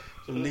 yeah.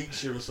 Some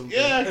Nietzsche or something.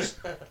 Yeah,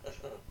 just- What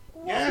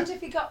Yeah. happens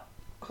if you got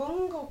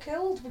hung or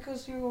killed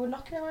because you were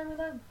knocking around with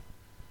them?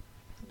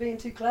 Being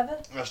too clever?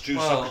 That's true,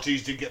 Well-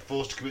 Socrates did get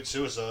forced to commit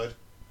suicide.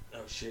 Oh,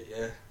 shit,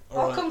 yeah. I'll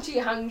Alright. come to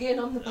your hanging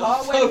on the bar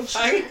Oh, wench.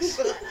 thanks.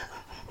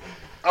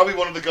 I'll be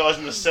one of the guys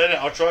in the Senate.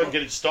 I'll try and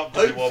get it stopped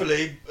if you want.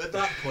 Hopefully, at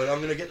that point, I'm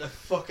going to get the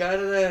fuck out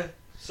of there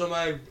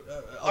somehow.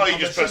 Oh, you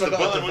just press the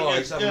button,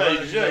 wouldn't you?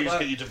 Yeah, you just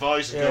get your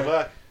device and go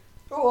back.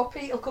 Or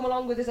Pete will come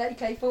along with his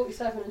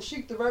AK-47 and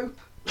shoot the rope.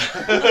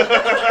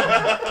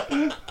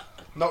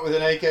 Not with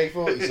an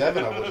AK-47,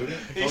 I wouldn't.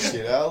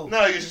 Fucking hell.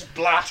 No, you just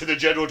blast in a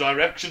general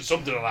direction,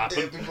 something will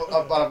happen.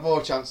 I'd have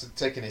more chance of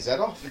taking his head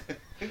off.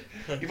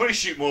 You probably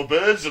shoot more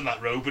birds than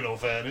that rope, in all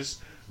fairness.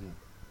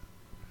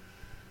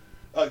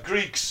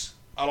 Greeks.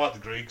 I like the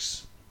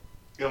Greeks.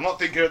 I'm not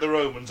thinking of the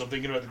Romans, I'm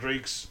thinking about the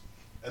Greeks.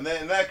 And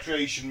then in their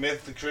creation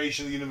myth, the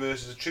creation of the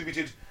universe is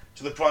attributed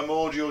to the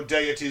primordial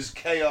deities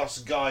Chaos,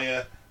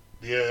 Gaia,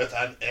 the Earth,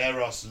 and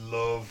Eros,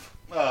 love.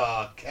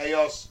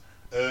 Chaos,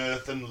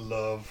 Earth, and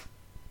love.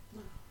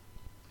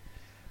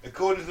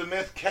 According to the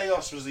myth,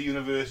 chaos was the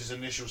universe's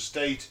initial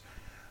state,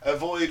 a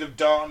void of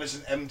darkness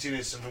and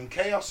emptiness, and from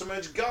chaos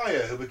emerged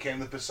Gaia, who became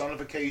the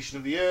personification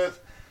of the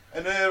Earth,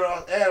 and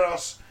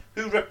Eros,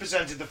 who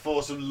represented the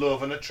force of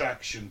love and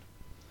attraction.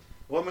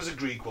 When was the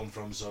Greek one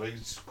from, sorry?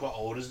 It's quite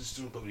old, isn't it?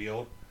 Still pretty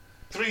old.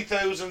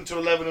 3000 to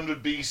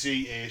 1100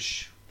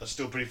 BC-ish. That's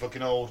still pretty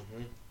fucking old.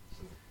 Mm-hmm.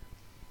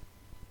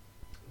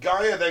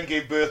 Gaia then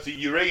gave birth to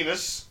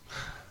Uranus,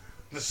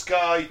 the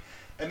sky,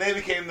 and they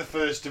became the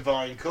first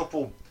divine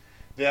couple.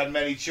 They had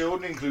many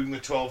children, including the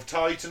 12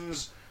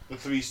 Titans, the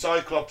 3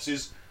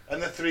 Cyclopses,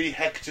 and the 3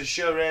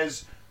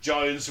 Hecatosaurs,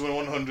 giants with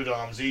 100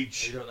 arms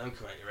each. You don't know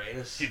about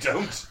Uranus. You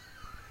don't?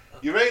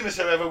 Uranus,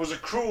 however, was a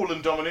cruel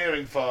and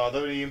domineering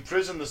father, and he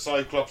imprisoned the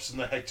Cyclops and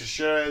the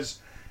Hecatosaurs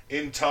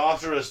in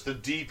Tartarus, the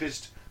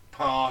deepest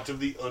part of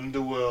the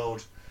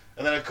underworld.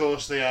 And then, of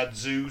course, they had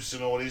Zeus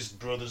and all his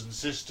brothers and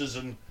sisters,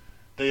 and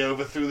they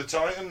overthrew the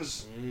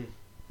Titans.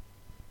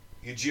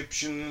 The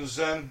Egyptians,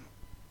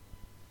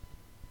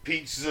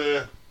 Pete's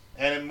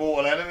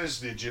mortal enemies,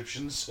 the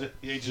Egyptians, the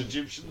ancient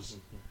Egyptians.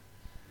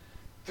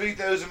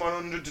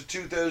 3100 to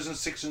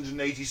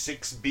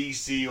 2686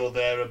 BC or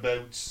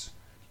thereabouts.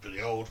 It's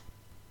pretty old.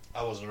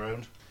 I wasn't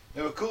around.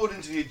 Now,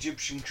 according to the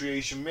Egyptian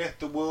creation myth,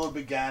 the world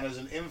began as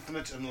an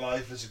infinite and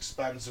lifeless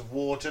expanse of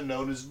water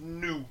known as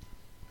Nu.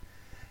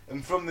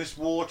 And from this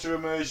water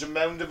emerged a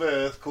mound of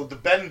earth called the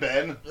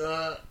Ben-Ben.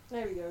 There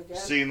we go again.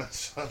 Seeing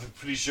that, I'm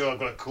pretty sure I've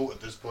got a quote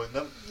at this point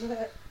then.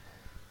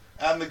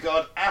 And the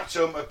god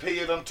Atum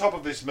appeared on top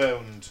of this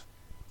mound.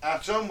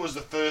 Atum was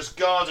the first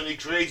god, and he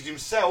created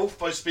himself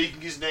by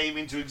speaking his name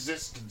into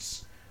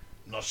existence.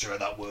 I'm not sure how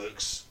that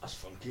works. That's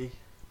funky.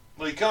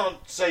 Well, he can't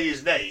say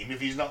his name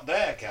if he's not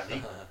there, can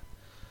he?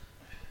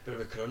 Bit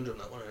of a conundrum,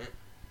 that one, ain't it?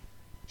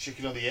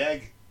 Chicken or the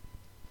egg?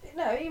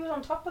 No, he was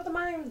on top of the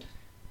mound.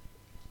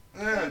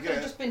 Yeah, He could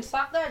have just been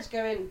sat there just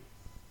going,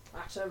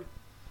 Atom,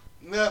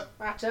 No.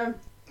 Atom.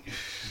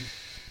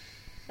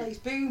 Like he's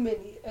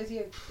booming. Is he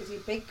a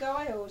big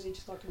guy or is he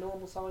just like a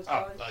normal sized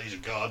guy? Oh, he's a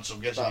god, so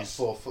I'm guessing About he's...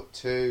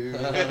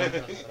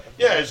 4'2".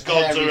 Yeah, his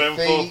gods are Hairy around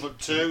feet.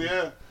 4'2",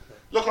 yeah.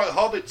 Look like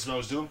hobbits,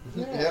 most of them.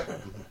 Yeah.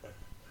 Yep.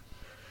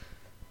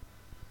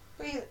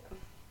 But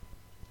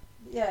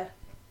yeah.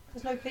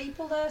 There's no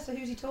people there, so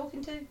who's he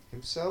talking to?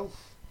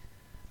 Himself.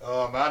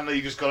 Oh man,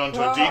 you just got onto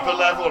a deeper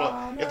level.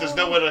 If there's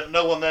no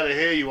one there to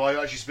hear you, are you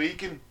actually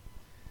speaking?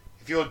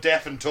 If you're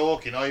deaf and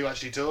talking, are you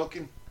actually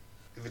talking?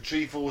 If a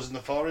tree falls in the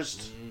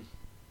forest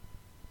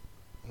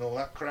and all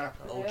that crap.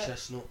 An old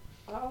chestnut.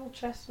 Old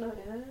chestnut,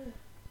 yeah.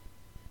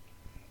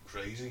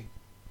 Crazy.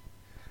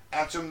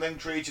 Atum then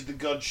created the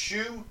god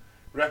Shu,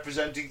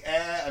 representing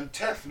air, and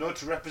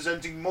Tefnut,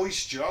 representing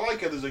moisture. I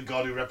like how there's a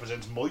god who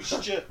represents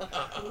moisture.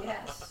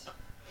 Yes.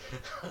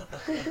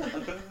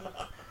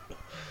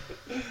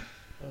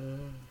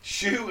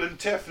 Shu and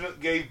Tefnut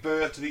gave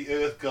birth to the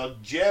earth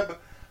god Jeb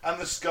and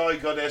the sky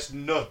goddess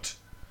Nut.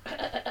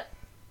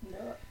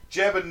 No.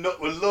 Jeb and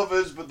Nut were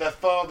lovers, but their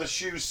father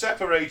Shu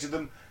separated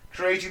them,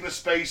 creating the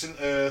space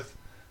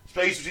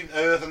between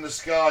Earth and the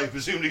sky.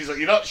 Presumably he's like,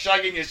 you're not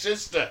shagging your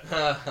sister.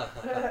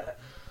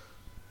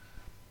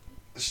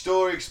 The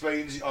story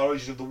explains the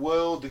origin of the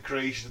world, the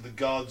creation of the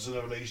gods, and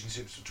the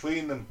relationships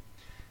between them.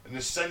 An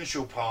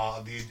essential part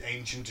of the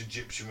ancient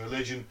Egyptian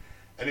religion,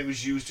 and it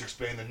was used to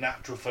explain the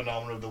natural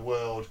phenomena of the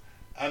world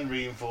and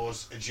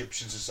reinforce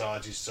Egyptian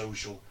society's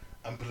social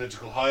and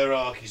political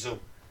hierarchy. So,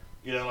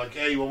 you know, like,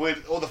 hey, well,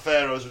 all the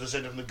pharaohs were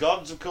descended from the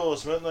gods, of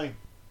course, weren't they?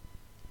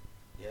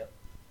 Yep.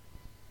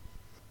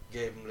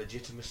 Gave them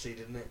legitimacy,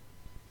 didn't it?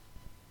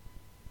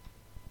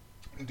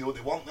 And do what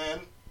they want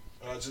then.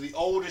 Alright, so the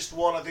oldest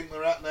one I think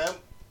they're at now,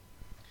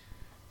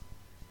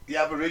 the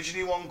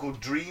Aborigine one called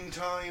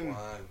Dreamtime.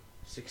 Wow.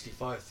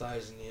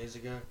 65,000 years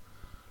ago.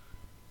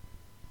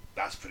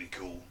 That's pretty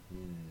cool.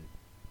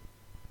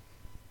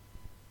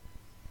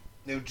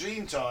 Now,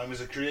 Dreamtime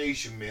is a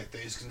creation myth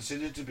that is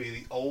considered to be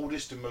the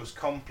oldest and most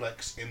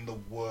complex in the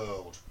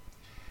world.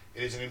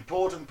 It is an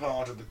important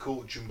part of the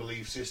culture and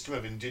belief system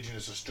of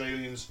indigenous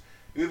Australians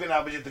who have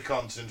inhabited the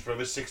continent for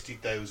over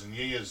 60,000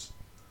 years.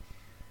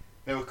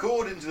 Now,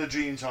 according to the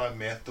Dreamtime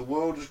myth, the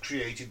world was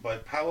created by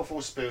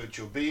powerful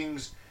spiritual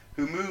beings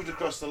who moved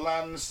across the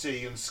land,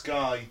 sea and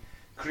sky,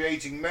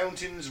 creating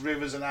mountains,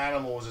 rivers and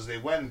animals as they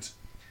went.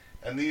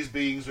 and these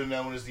beings were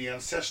known as the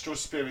ancestral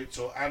spirits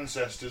or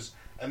ancestors,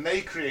 and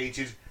they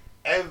created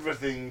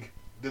everything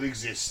that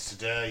exists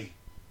today.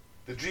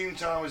 The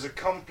Dreamtime is a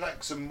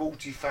complex and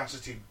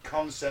multifaceted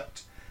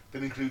concept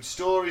that includes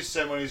stories,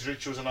 ceremonies,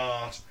 rituals and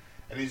art,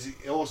 and is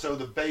also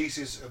the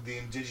basis of the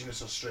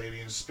Indigenous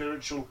Australian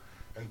spiritual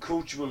and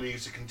cultural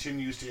beliefs that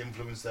continues to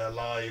influence their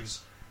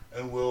lives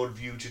and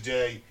worldview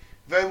today.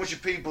 Very much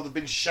of people that have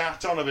been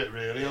shat on a bit,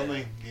 really, aren't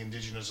they? The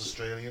Indigenous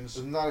Australians.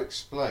 And that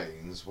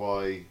explains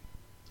why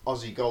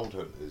Aussie gold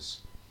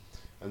hunters,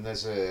 and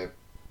there's a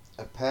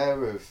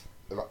pair of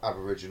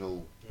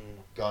Aboriginal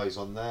guys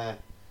on there,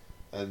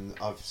 and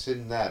I've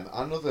seen them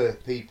and other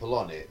people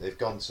on it. They've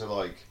gone to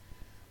like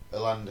a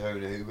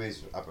landowner who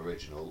is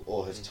Aboriginal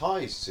or has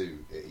ties to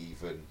it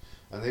even,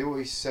 and they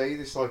always say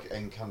this like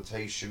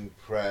incantation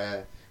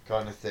prayer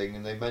kind of thing,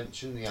 and they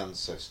mention the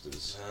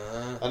ancestors.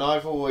 And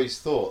I've always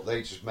thought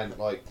they just meant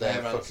like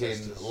their fucking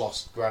ancestors.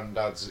 lost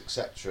granddads,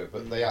 etc.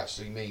 But they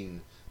actually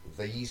mean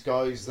these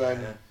guys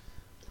then.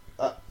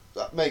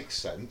 That makes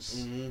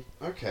sense.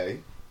 Okay.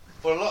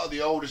 For a lot of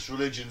the oldest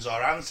religions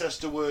are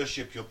ancestor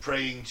worship. You're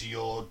praying to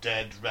your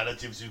dead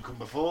relatives who come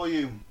before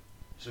you.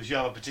 So if you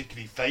have a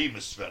particularly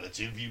famous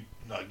relative,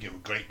 your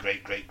great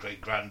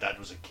granddad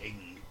was a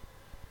king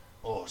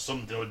or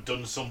something, or had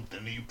done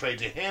something, you pray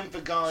to him for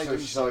So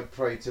guidance. should I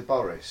pray to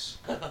Boris?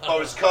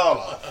 Boris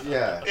Karloff.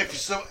 Yeah.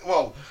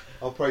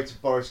 I'll pray to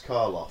Boris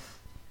Karloff.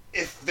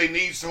 If they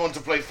need someone to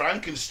play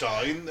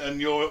Frankenstein and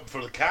you're up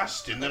for the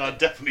casting, then I'd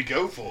definitely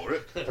go for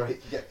it. Right,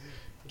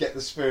 get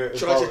the spirit of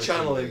Try to Boris.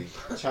 channel in him.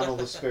 me. Channel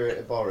the spirit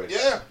of Boris.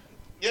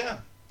 Yeah.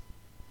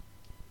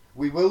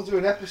 We will do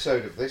an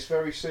episode of this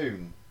very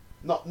soon.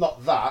 Not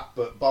that,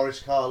 but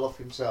Boris Karloff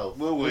himself.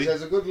 Will we? Because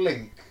there's a good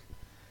link.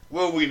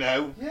 Will we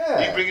now? Yeah.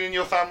 Are you bringing in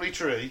your family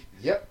tree?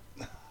 Yep.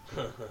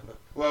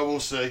 Well, we'll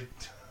see.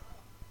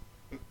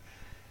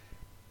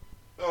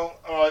 Well,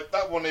 alright,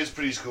 that one is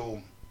pretty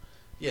cool.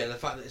 Yeah, the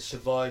fact that it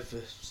survived for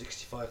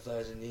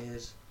 65,000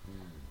 years.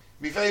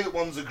 My favourite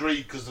one's the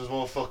Greek because there's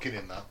more fucking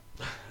in that.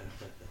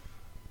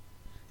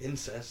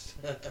 Incest.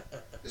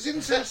 There's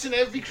incest in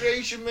every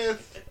creation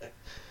myth.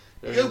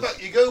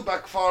 You go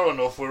back far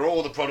enough, we're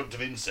all the product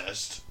of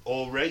incest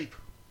or rape.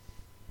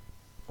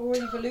 Or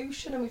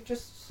evolution, and we've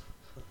just,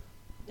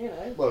 Well,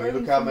 you grown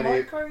look how from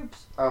many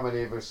microbes. of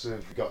us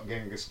have got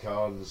Genghis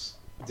Khan's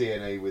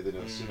DNA within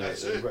us.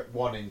 That's it.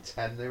 1 in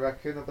 10, they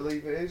reckon, I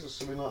believe it is, or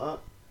something like that.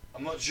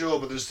 I'm not sure,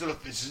 but it's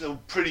still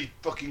pretty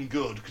fucking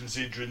good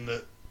considering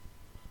that,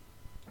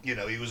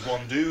 he was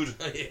one dude.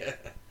 Yeah.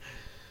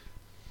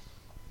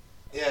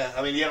 Yeah,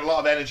 I mean, he had a lot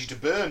of energy to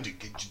burn,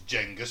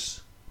 Genghis.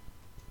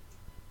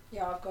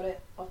 Yeah, I've got it.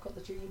 I've got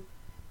the gene.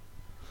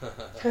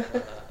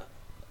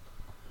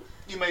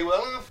 You may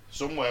well have,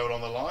 somewhere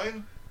along the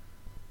line.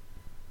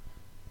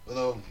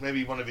 Although,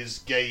 maybe one of his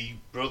gay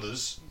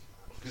brothers,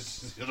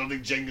 because I don't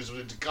think Genghis was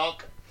into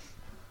cock.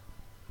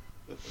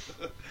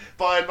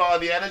 By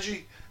the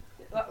energy.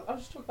 I'm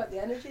just talking about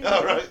the energy.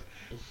 Oh, right.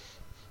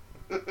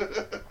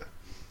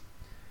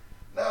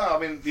 No, I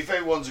mean, your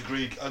favourite one's a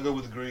Greek. I'll go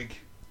with the Greek.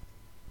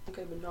 I'm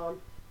going with none.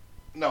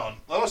 No, I'm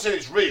not saying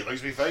it's real,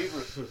 it's my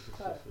favourite.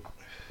 Oh, I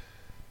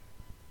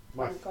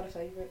My haven't got a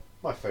favourite.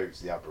 my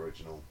favourite's the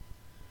Aboriginal.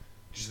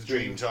 Just the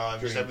dream time,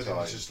 just Dream everything's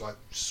time. just like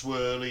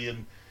swirly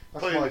and...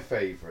 That's Probably- my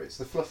favourite. It's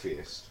the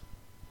fluffiest.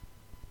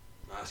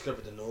 It's got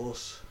to be the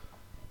Norse.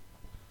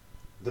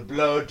 The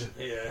blood.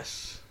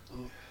 Yes.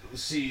 The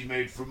sea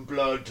made from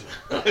blood.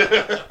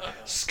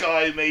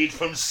 Sky made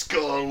from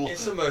skull.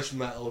 It's the most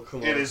metal,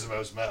 come on. It is the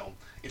most metal.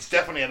 It's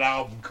definitely an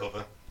album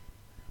cover.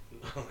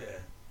 Oh, yeah.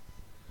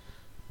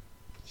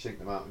 I think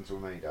the mountains were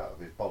made out of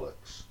his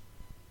bollocks.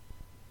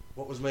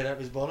 What was made out of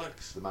his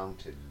bollocks? The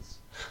mountains.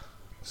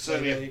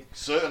 Certainly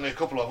a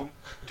couple of them.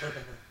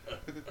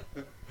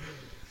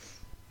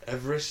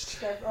 Everest.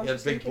 Yeah, I was He had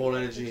just big thinking ball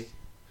Everest. energy.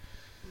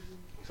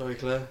 Sorry,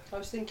 Claire. I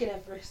was thinking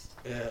Everest.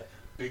 Yeah.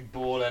 Big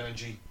ball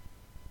energy.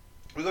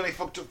 We got any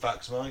fucked up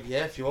facts, Mike?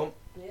 Yeah, if you want.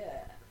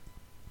 Yeah.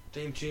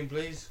 Team tune,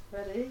 please.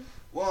 Ready?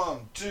 1,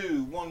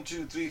 2, 1,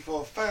 2, 3,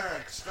 4.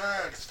 Facts,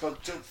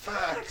 fucked up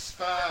facts.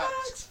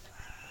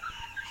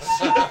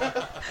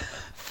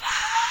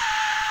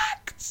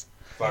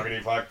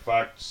 Faggity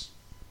facts.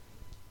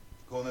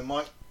 Go on then,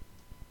 Mike.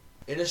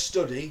 In a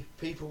study,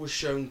 people were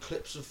shown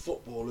clips of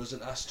footballers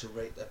and asked to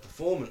rate their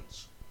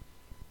performance.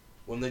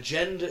 When the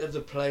gender of the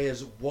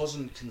players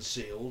wasn't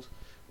concealed,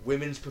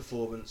 women's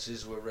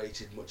performances were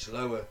rated much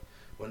lower.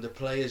 When the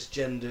player's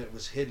gender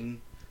was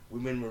hidden,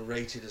 women were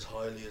rated as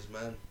highly as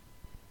men.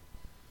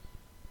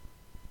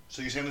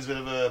 So you're saying there's a bit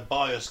of a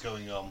bias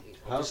going on?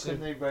 How Obviously,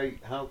 can they rate?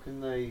 How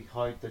can they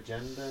hide the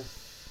gender?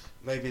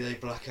 maybe they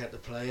black out the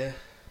player,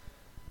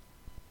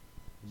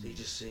 so you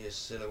just see a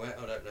silhouette.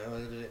 I don't know.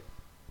 Did it?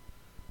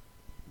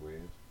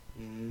 Weird.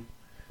 Mm.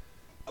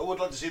 I would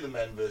like to see the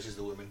men versus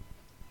the women.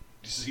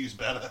 Just to see who's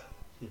better.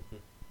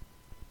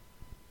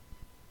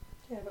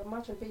 Yeah, but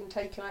imagine being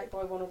taken out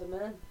by one of the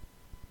men.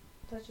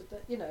 They're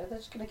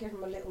just going to give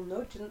him a little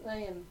nudge, aren't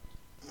they? And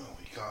Oh,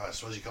 I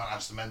suppose you can't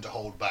ask the men to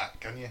hold back,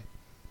 can you?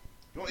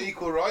 You want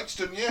equal rights,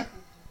 don't you?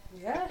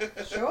 Yeah,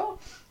 sure.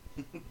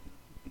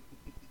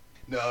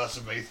 No, that's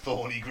a very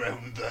thorny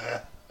ground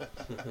there.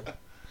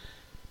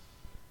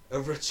 A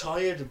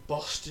retired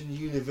Boston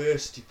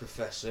University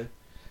professor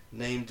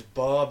named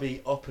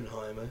Barbie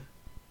Oppenheimer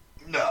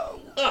No.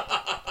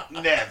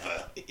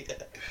 Never.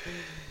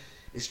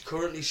 is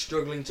currently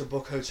struggling to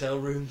book hotel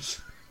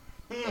rooms.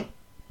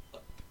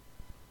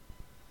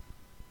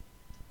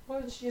 Why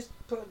don't she just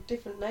put a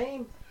different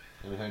name?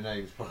 And her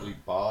name's probably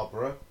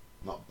Barbara,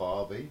 not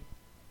Barbie.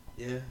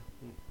 Yeah,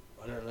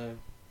 I don't know.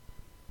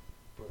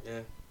 But yeah.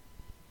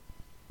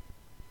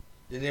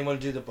 Did anyone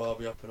do the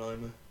Barbie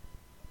Oppenheimer?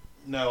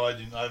 No, I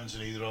didn't. I haven't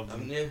seen either of them.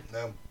 Haven't you?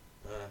 No.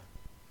 Uh,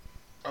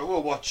 I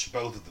will watch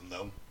both of them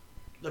though.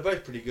 they're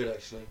both pretty good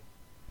actually.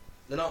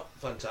 They're not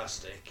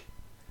fantastic.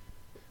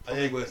 I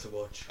Probably hear, worth a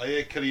watch. I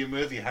hear Cillian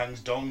Murphy hangs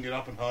dong in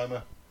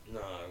Oppenheimer.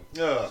 No,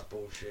 No. that's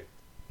bullshit.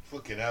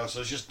 Fucking hell. So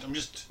I'm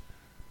just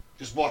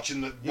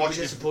watching the You'll be watching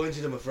it,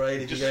 disappointed, I'm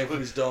afraid, if Just you're going for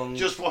his dong.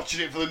 just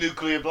watching it for the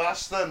nuclear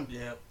blast. Then did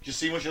Yeah, you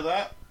see much of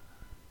that?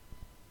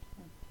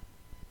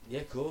 yeah,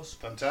 of course.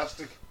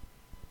 Fantastic.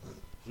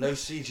 No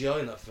CGI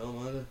in that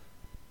film either.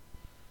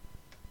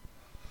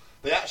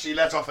 They actually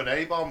let off an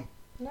A bomb.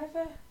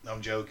 Never. No,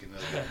 I'm joking.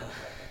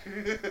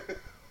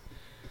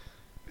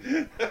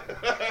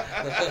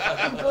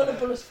 I'm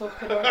gullible as fuck.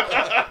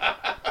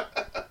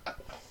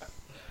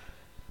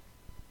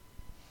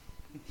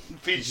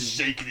 Pete's just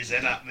shaking his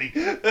head at me.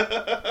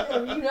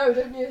 Yeah, you know,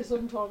 don't you?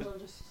 Sometimes I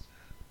just.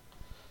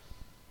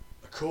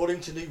 According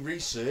to new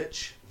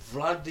research,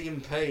 Vlad the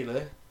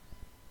Impaler,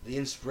 the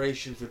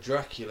inspiration for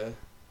Dracula,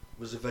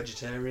 was a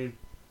vegetarian.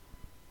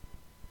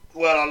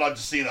 Well, I'd like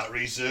to see that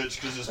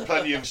research because there's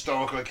plenty of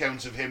historical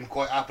accounts of him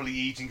quite happily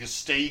eating a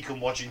steak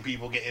and watching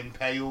people get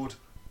impaled.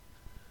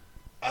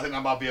 I think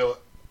that might be Maybe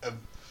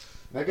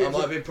That it might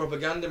was have been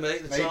propaganda,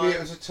 mate, at the maybe time. it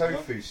was a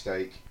tofu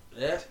steak.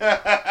 Yeah.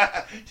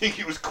 I think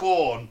it was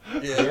corn.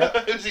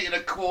 Yeah. He was eating a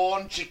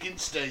corn chicken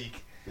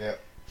steak. Yeah.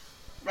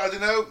 I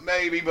don't know,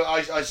 maybe, but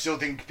I still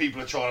think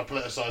people are trying to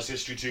politicise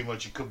history too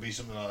much. It could be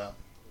something like that.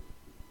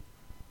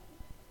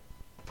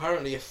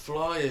 Apparently a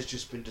fly has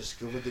just been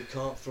discovered that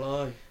can't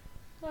fly.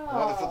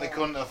 What the fuck they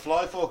couldn't a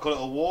fly for? Call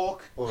it a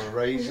walk? Or a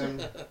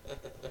raisin.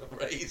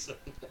 Raisin.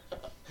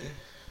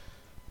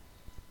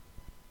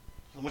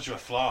 Not much of a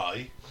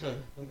fly.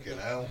 Fucking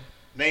hell.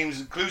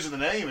 Names, clues in the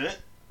name, innit?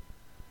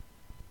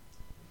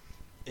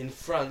 In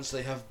France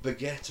they have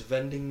baguette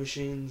vending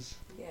machines.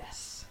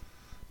 Yes.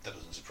 That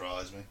doesn't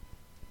surprise me.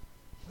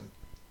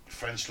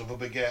 French love a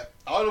baguette.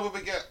 I love a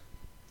baguette.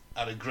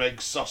 I had a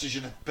Greg's sausage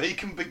and a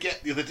bacon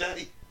baguette the other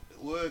day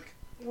at work.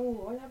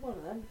 Oh, I have one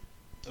of them.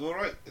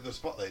 Alright, in the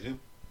spot they do.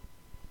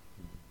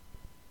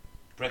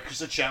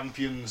 Breakfast of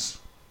Champions.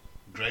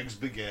 Greg's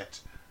baguette.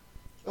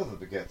 Other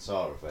baguettes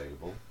are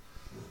available.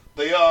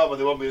 They are, but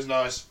they won't be as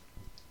nice.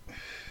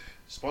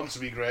 Sponsor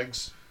me,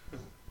 Greg's.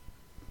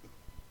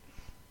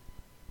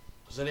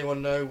 Does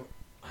anyone know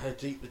how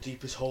deep the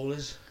deepest hole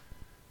is?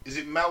 Is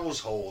it Mel's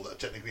Hole that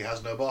technically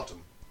has no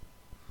bottom?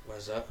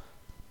 Where's that?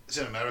 It's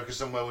in America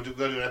somewhere. We're going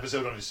to do an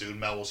episode on it soon.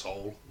 Mel's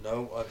Hole.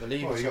 No, I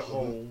believe Well, it's you a got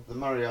hole. the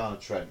Mariana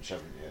Trench,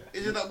 haven't you?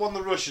 Isn't that one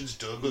the Russians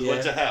dug that Yeah.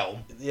 went to hell?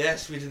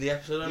 Yes, we did the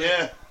episode on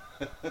it.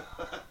 Yeah.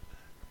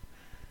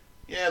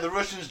 Yeah, the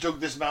Russians dug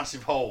this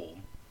massive hole.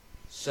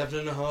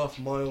 7.5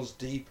 miles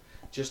deep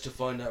just to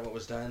find out what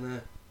was down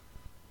there.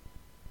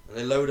 And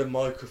they lowered a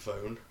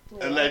microphone.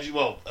 Yeah.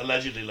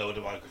 Allegedly lowered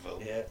a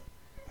microphone. Yeah.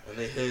 And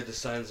they heard the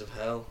sounds of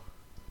hell.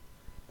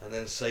 And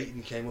then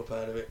Satan came up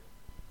out of it.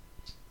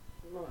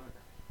 Right.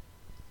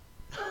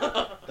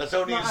 That's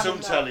only in Not some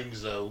having that.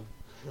 tellings, though.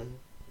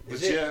 But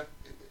Is it? yeah,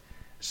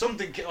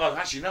 something. Well,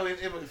 actually, no.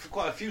 For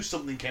quite a few,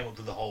 something came up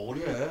to the hole.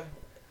 Didn't it? Yeah.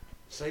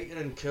 Satan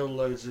and killed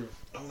loads of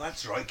Oh,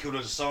 that's right. Killed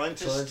a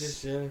scientist.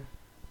 scientists, yeah.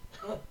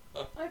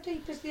 How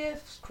deep is the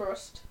Earth's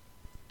crust?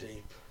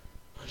 Deep.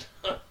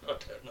 I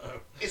don't know.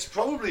 It's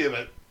probably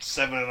about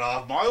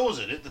 7.5 miles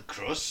in it. The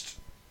crust.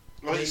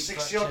 Like Deep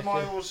 60 odd fact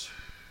checker. miles.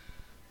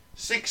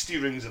 60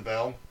 rings a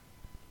bell.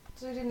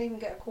 So they didn't even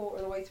get a quarter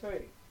of the way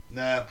through.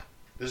 Nah.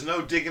 There's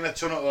no digging a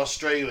tunnel to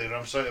Australia, and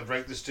I'm sorry to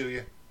break this to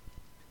you.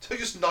 Don't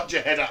just nod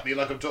your head at me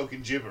like I'm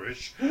talking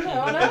gibberish. No,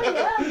 I know,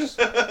 yeah. I just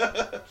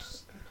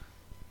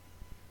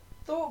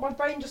thought my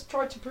brain just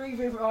tried to prove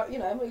it, you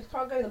know, you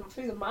can't go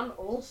through the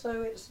mantle,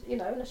 so it's, you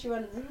know, unless you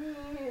went,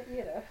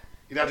 you know.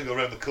 You'd have to go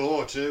around the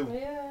core too.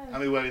 Yeah.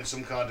 And be wearing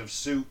some kind of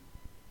suit.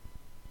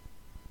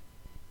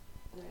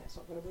 Yeah, it's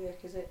not going to work,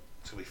 is it?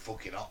 It's going to be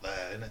fucking hot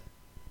there, isn't it?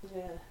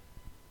 Yeah.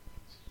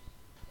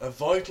 A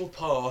vital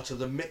part of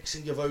the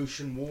mixing of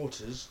ocean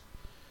waters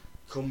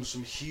comes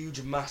from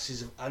huge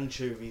masses of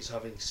anchovies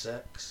having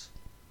sex.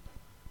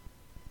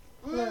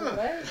 No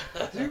way.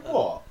 Do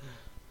what?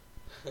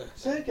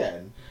 Say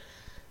again.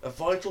 A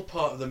vital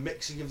part of the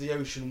mixing of the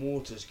ocean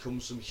waters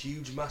comes from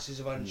huge masses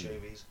of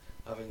anchovies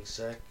having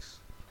sex.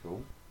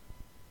 Cool.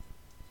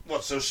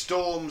 What, so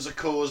storms are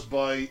caused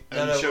by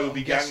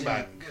anchovy I'm guessing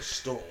gangbang?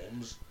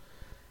 storms.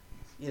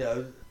 You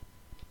know,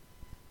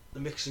 the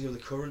mixing of the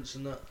currents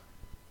and that.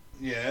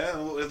 Yeah,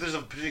 well, if there's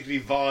a particularly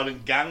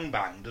violent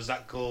gangbang, does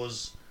that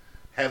cause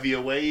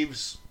heavier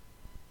waves.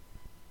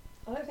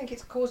 I don't think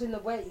it's causing the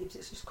waves,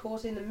 it's just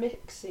causing the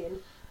mixing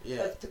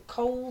Yeah. of the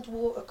cold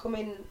water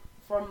coming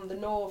from the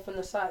north and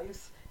the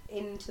south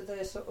into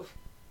the sort of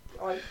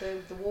like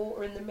the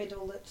water in the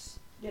middle that's,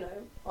 you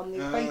know, on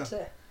the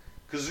equator.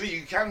 Because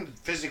you can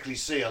physically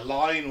see a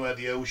line where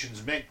the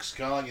oceans mix,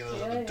 can't you?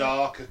 There's like the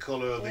darker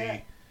colour of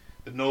the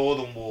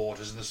northern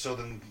waters, and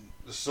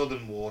the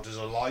southern waters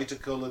are lighter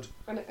coloured.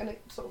 And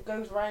it sort of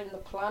goes round the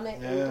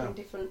planet in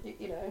different,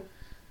 you know.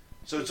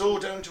 So it's all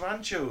down to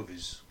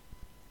anchovies.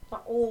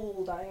 Not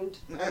all down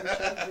to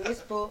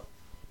anchovies, but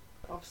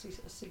obviously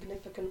a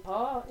significant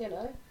part, you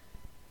know.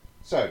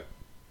 So,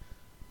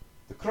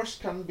 the crust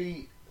can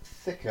be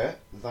thicker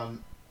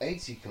than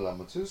 80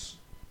 kilometres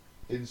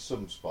in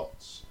some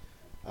spots,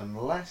 and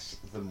less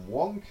than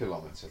 1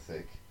 kilometre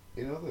thick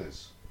in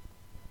others.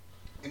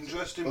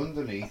 Interesting.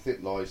 Underneath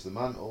it lies the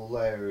mantle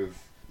layer of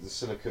the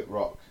silicate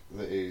rock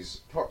that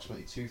is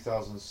approximately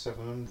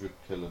 2,700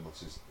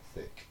 kilometres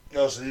thick.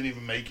 Oh, so they didn't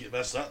even make it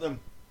past that then.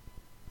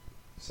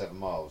 7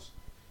 miles.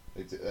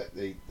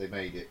 They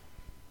made it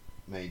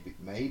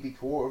maybe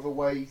quarter of a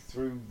way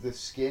through the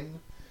skin,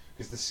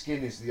 because the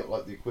skin is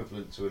like the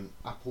equivalent to an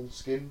apple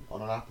skin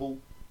on an apple.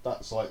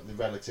 That's like the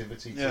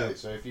relativity to it.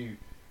 So if you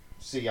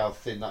see how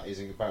thin that is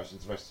in comparison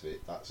to the rest of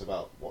it, that's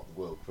about what the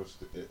world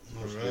crust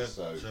is.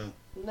 So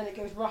and then it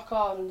goes rock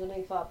hard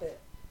underneath that bit.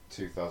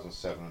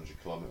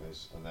 2,700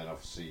 kilometres, and then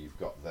obviously you've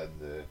got then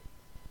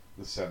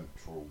the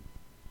central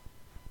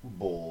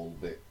ball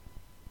bit,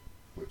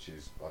 which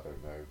is, I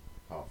don't know,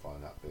 can't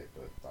find that bit,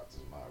 but that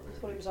doesn't matter really. I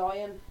thought it was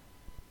iron.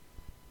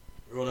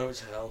 We all know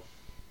it's hell.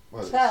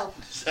 Well,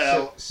 It's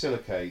hell.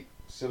 Silicate,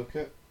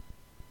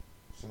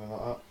 something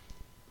like that.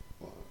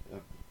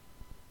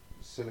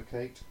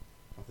 Silicate,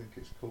 I think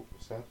it's called.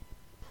 Said.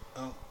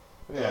 Oh.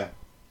 Yeah.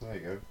 There you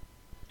go.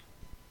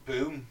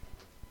 Boom.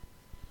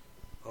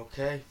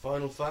 Okay,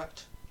 final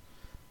fact.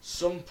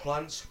 Some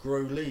plants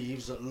grow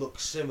leaves that look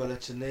similar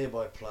to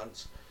nearby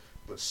plants,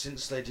 but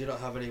since they do not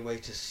have any way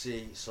to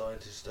see,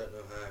 scientists don't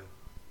know how.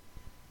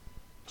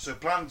 So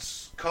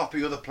plants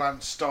copy other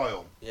plants'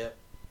 style. Yep.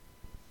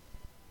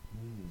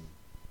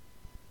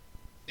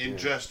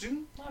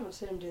 Interesting. I haven't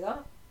seen them do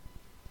that.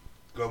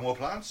 Grow more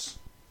plants.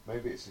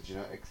 Maybe it's a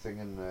genetic thing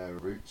and their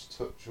roots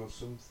touch or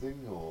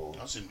something, or...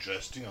 That's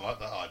interesting. I like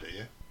that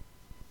idea.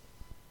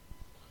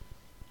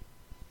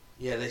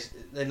 Yeah,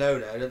 they know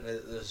now, don't they,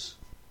 that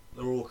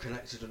they're all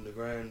connected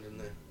underground, and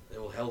they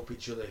will help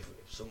each other if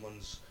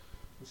someone's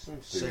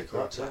sick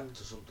or attacked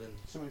or something.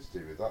 Something to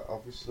do with that,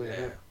 obviously.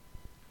 Yeah.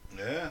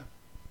 Yeah.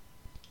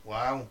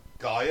 Wow.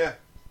 Gaia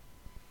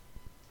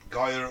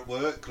at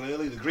work,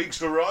 clearly. The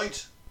Greeks were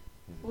right.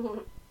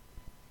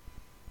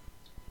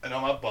 And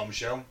I'm at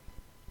Bombshell.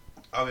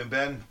 I'm in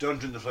Ben. Don't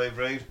drink the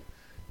Flavour Aid.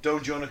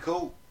 Don't join a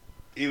cult,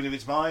 even if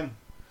it's mine.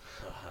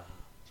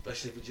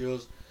 Especially if it's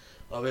yours.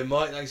 I've been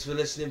Mike, thanks for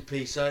listening.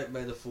 Peace out.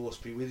 May the force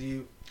be with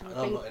you. And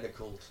I'm not in a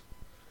cult.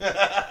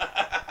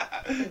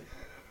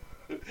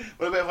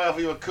 What about if I offer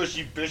you a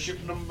cushy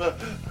bishop number?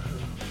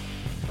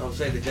 I'm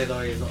saying the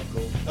Jedi is not a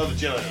cult. Oh, the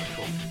Jedi are a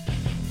cult.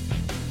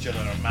 The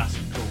Jedi are a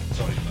massive cult.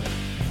 Sorry, mate.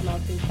 And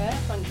I've been fair,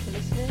 thanks for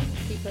listening.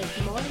 Keep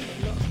open mind,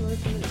 but not so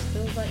open that it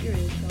spills out your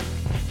ears,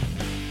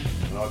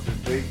 guys. And I've been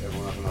Pete.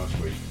 Everyone have a nice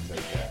week.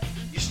 Take care.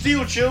 You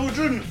steal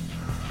children!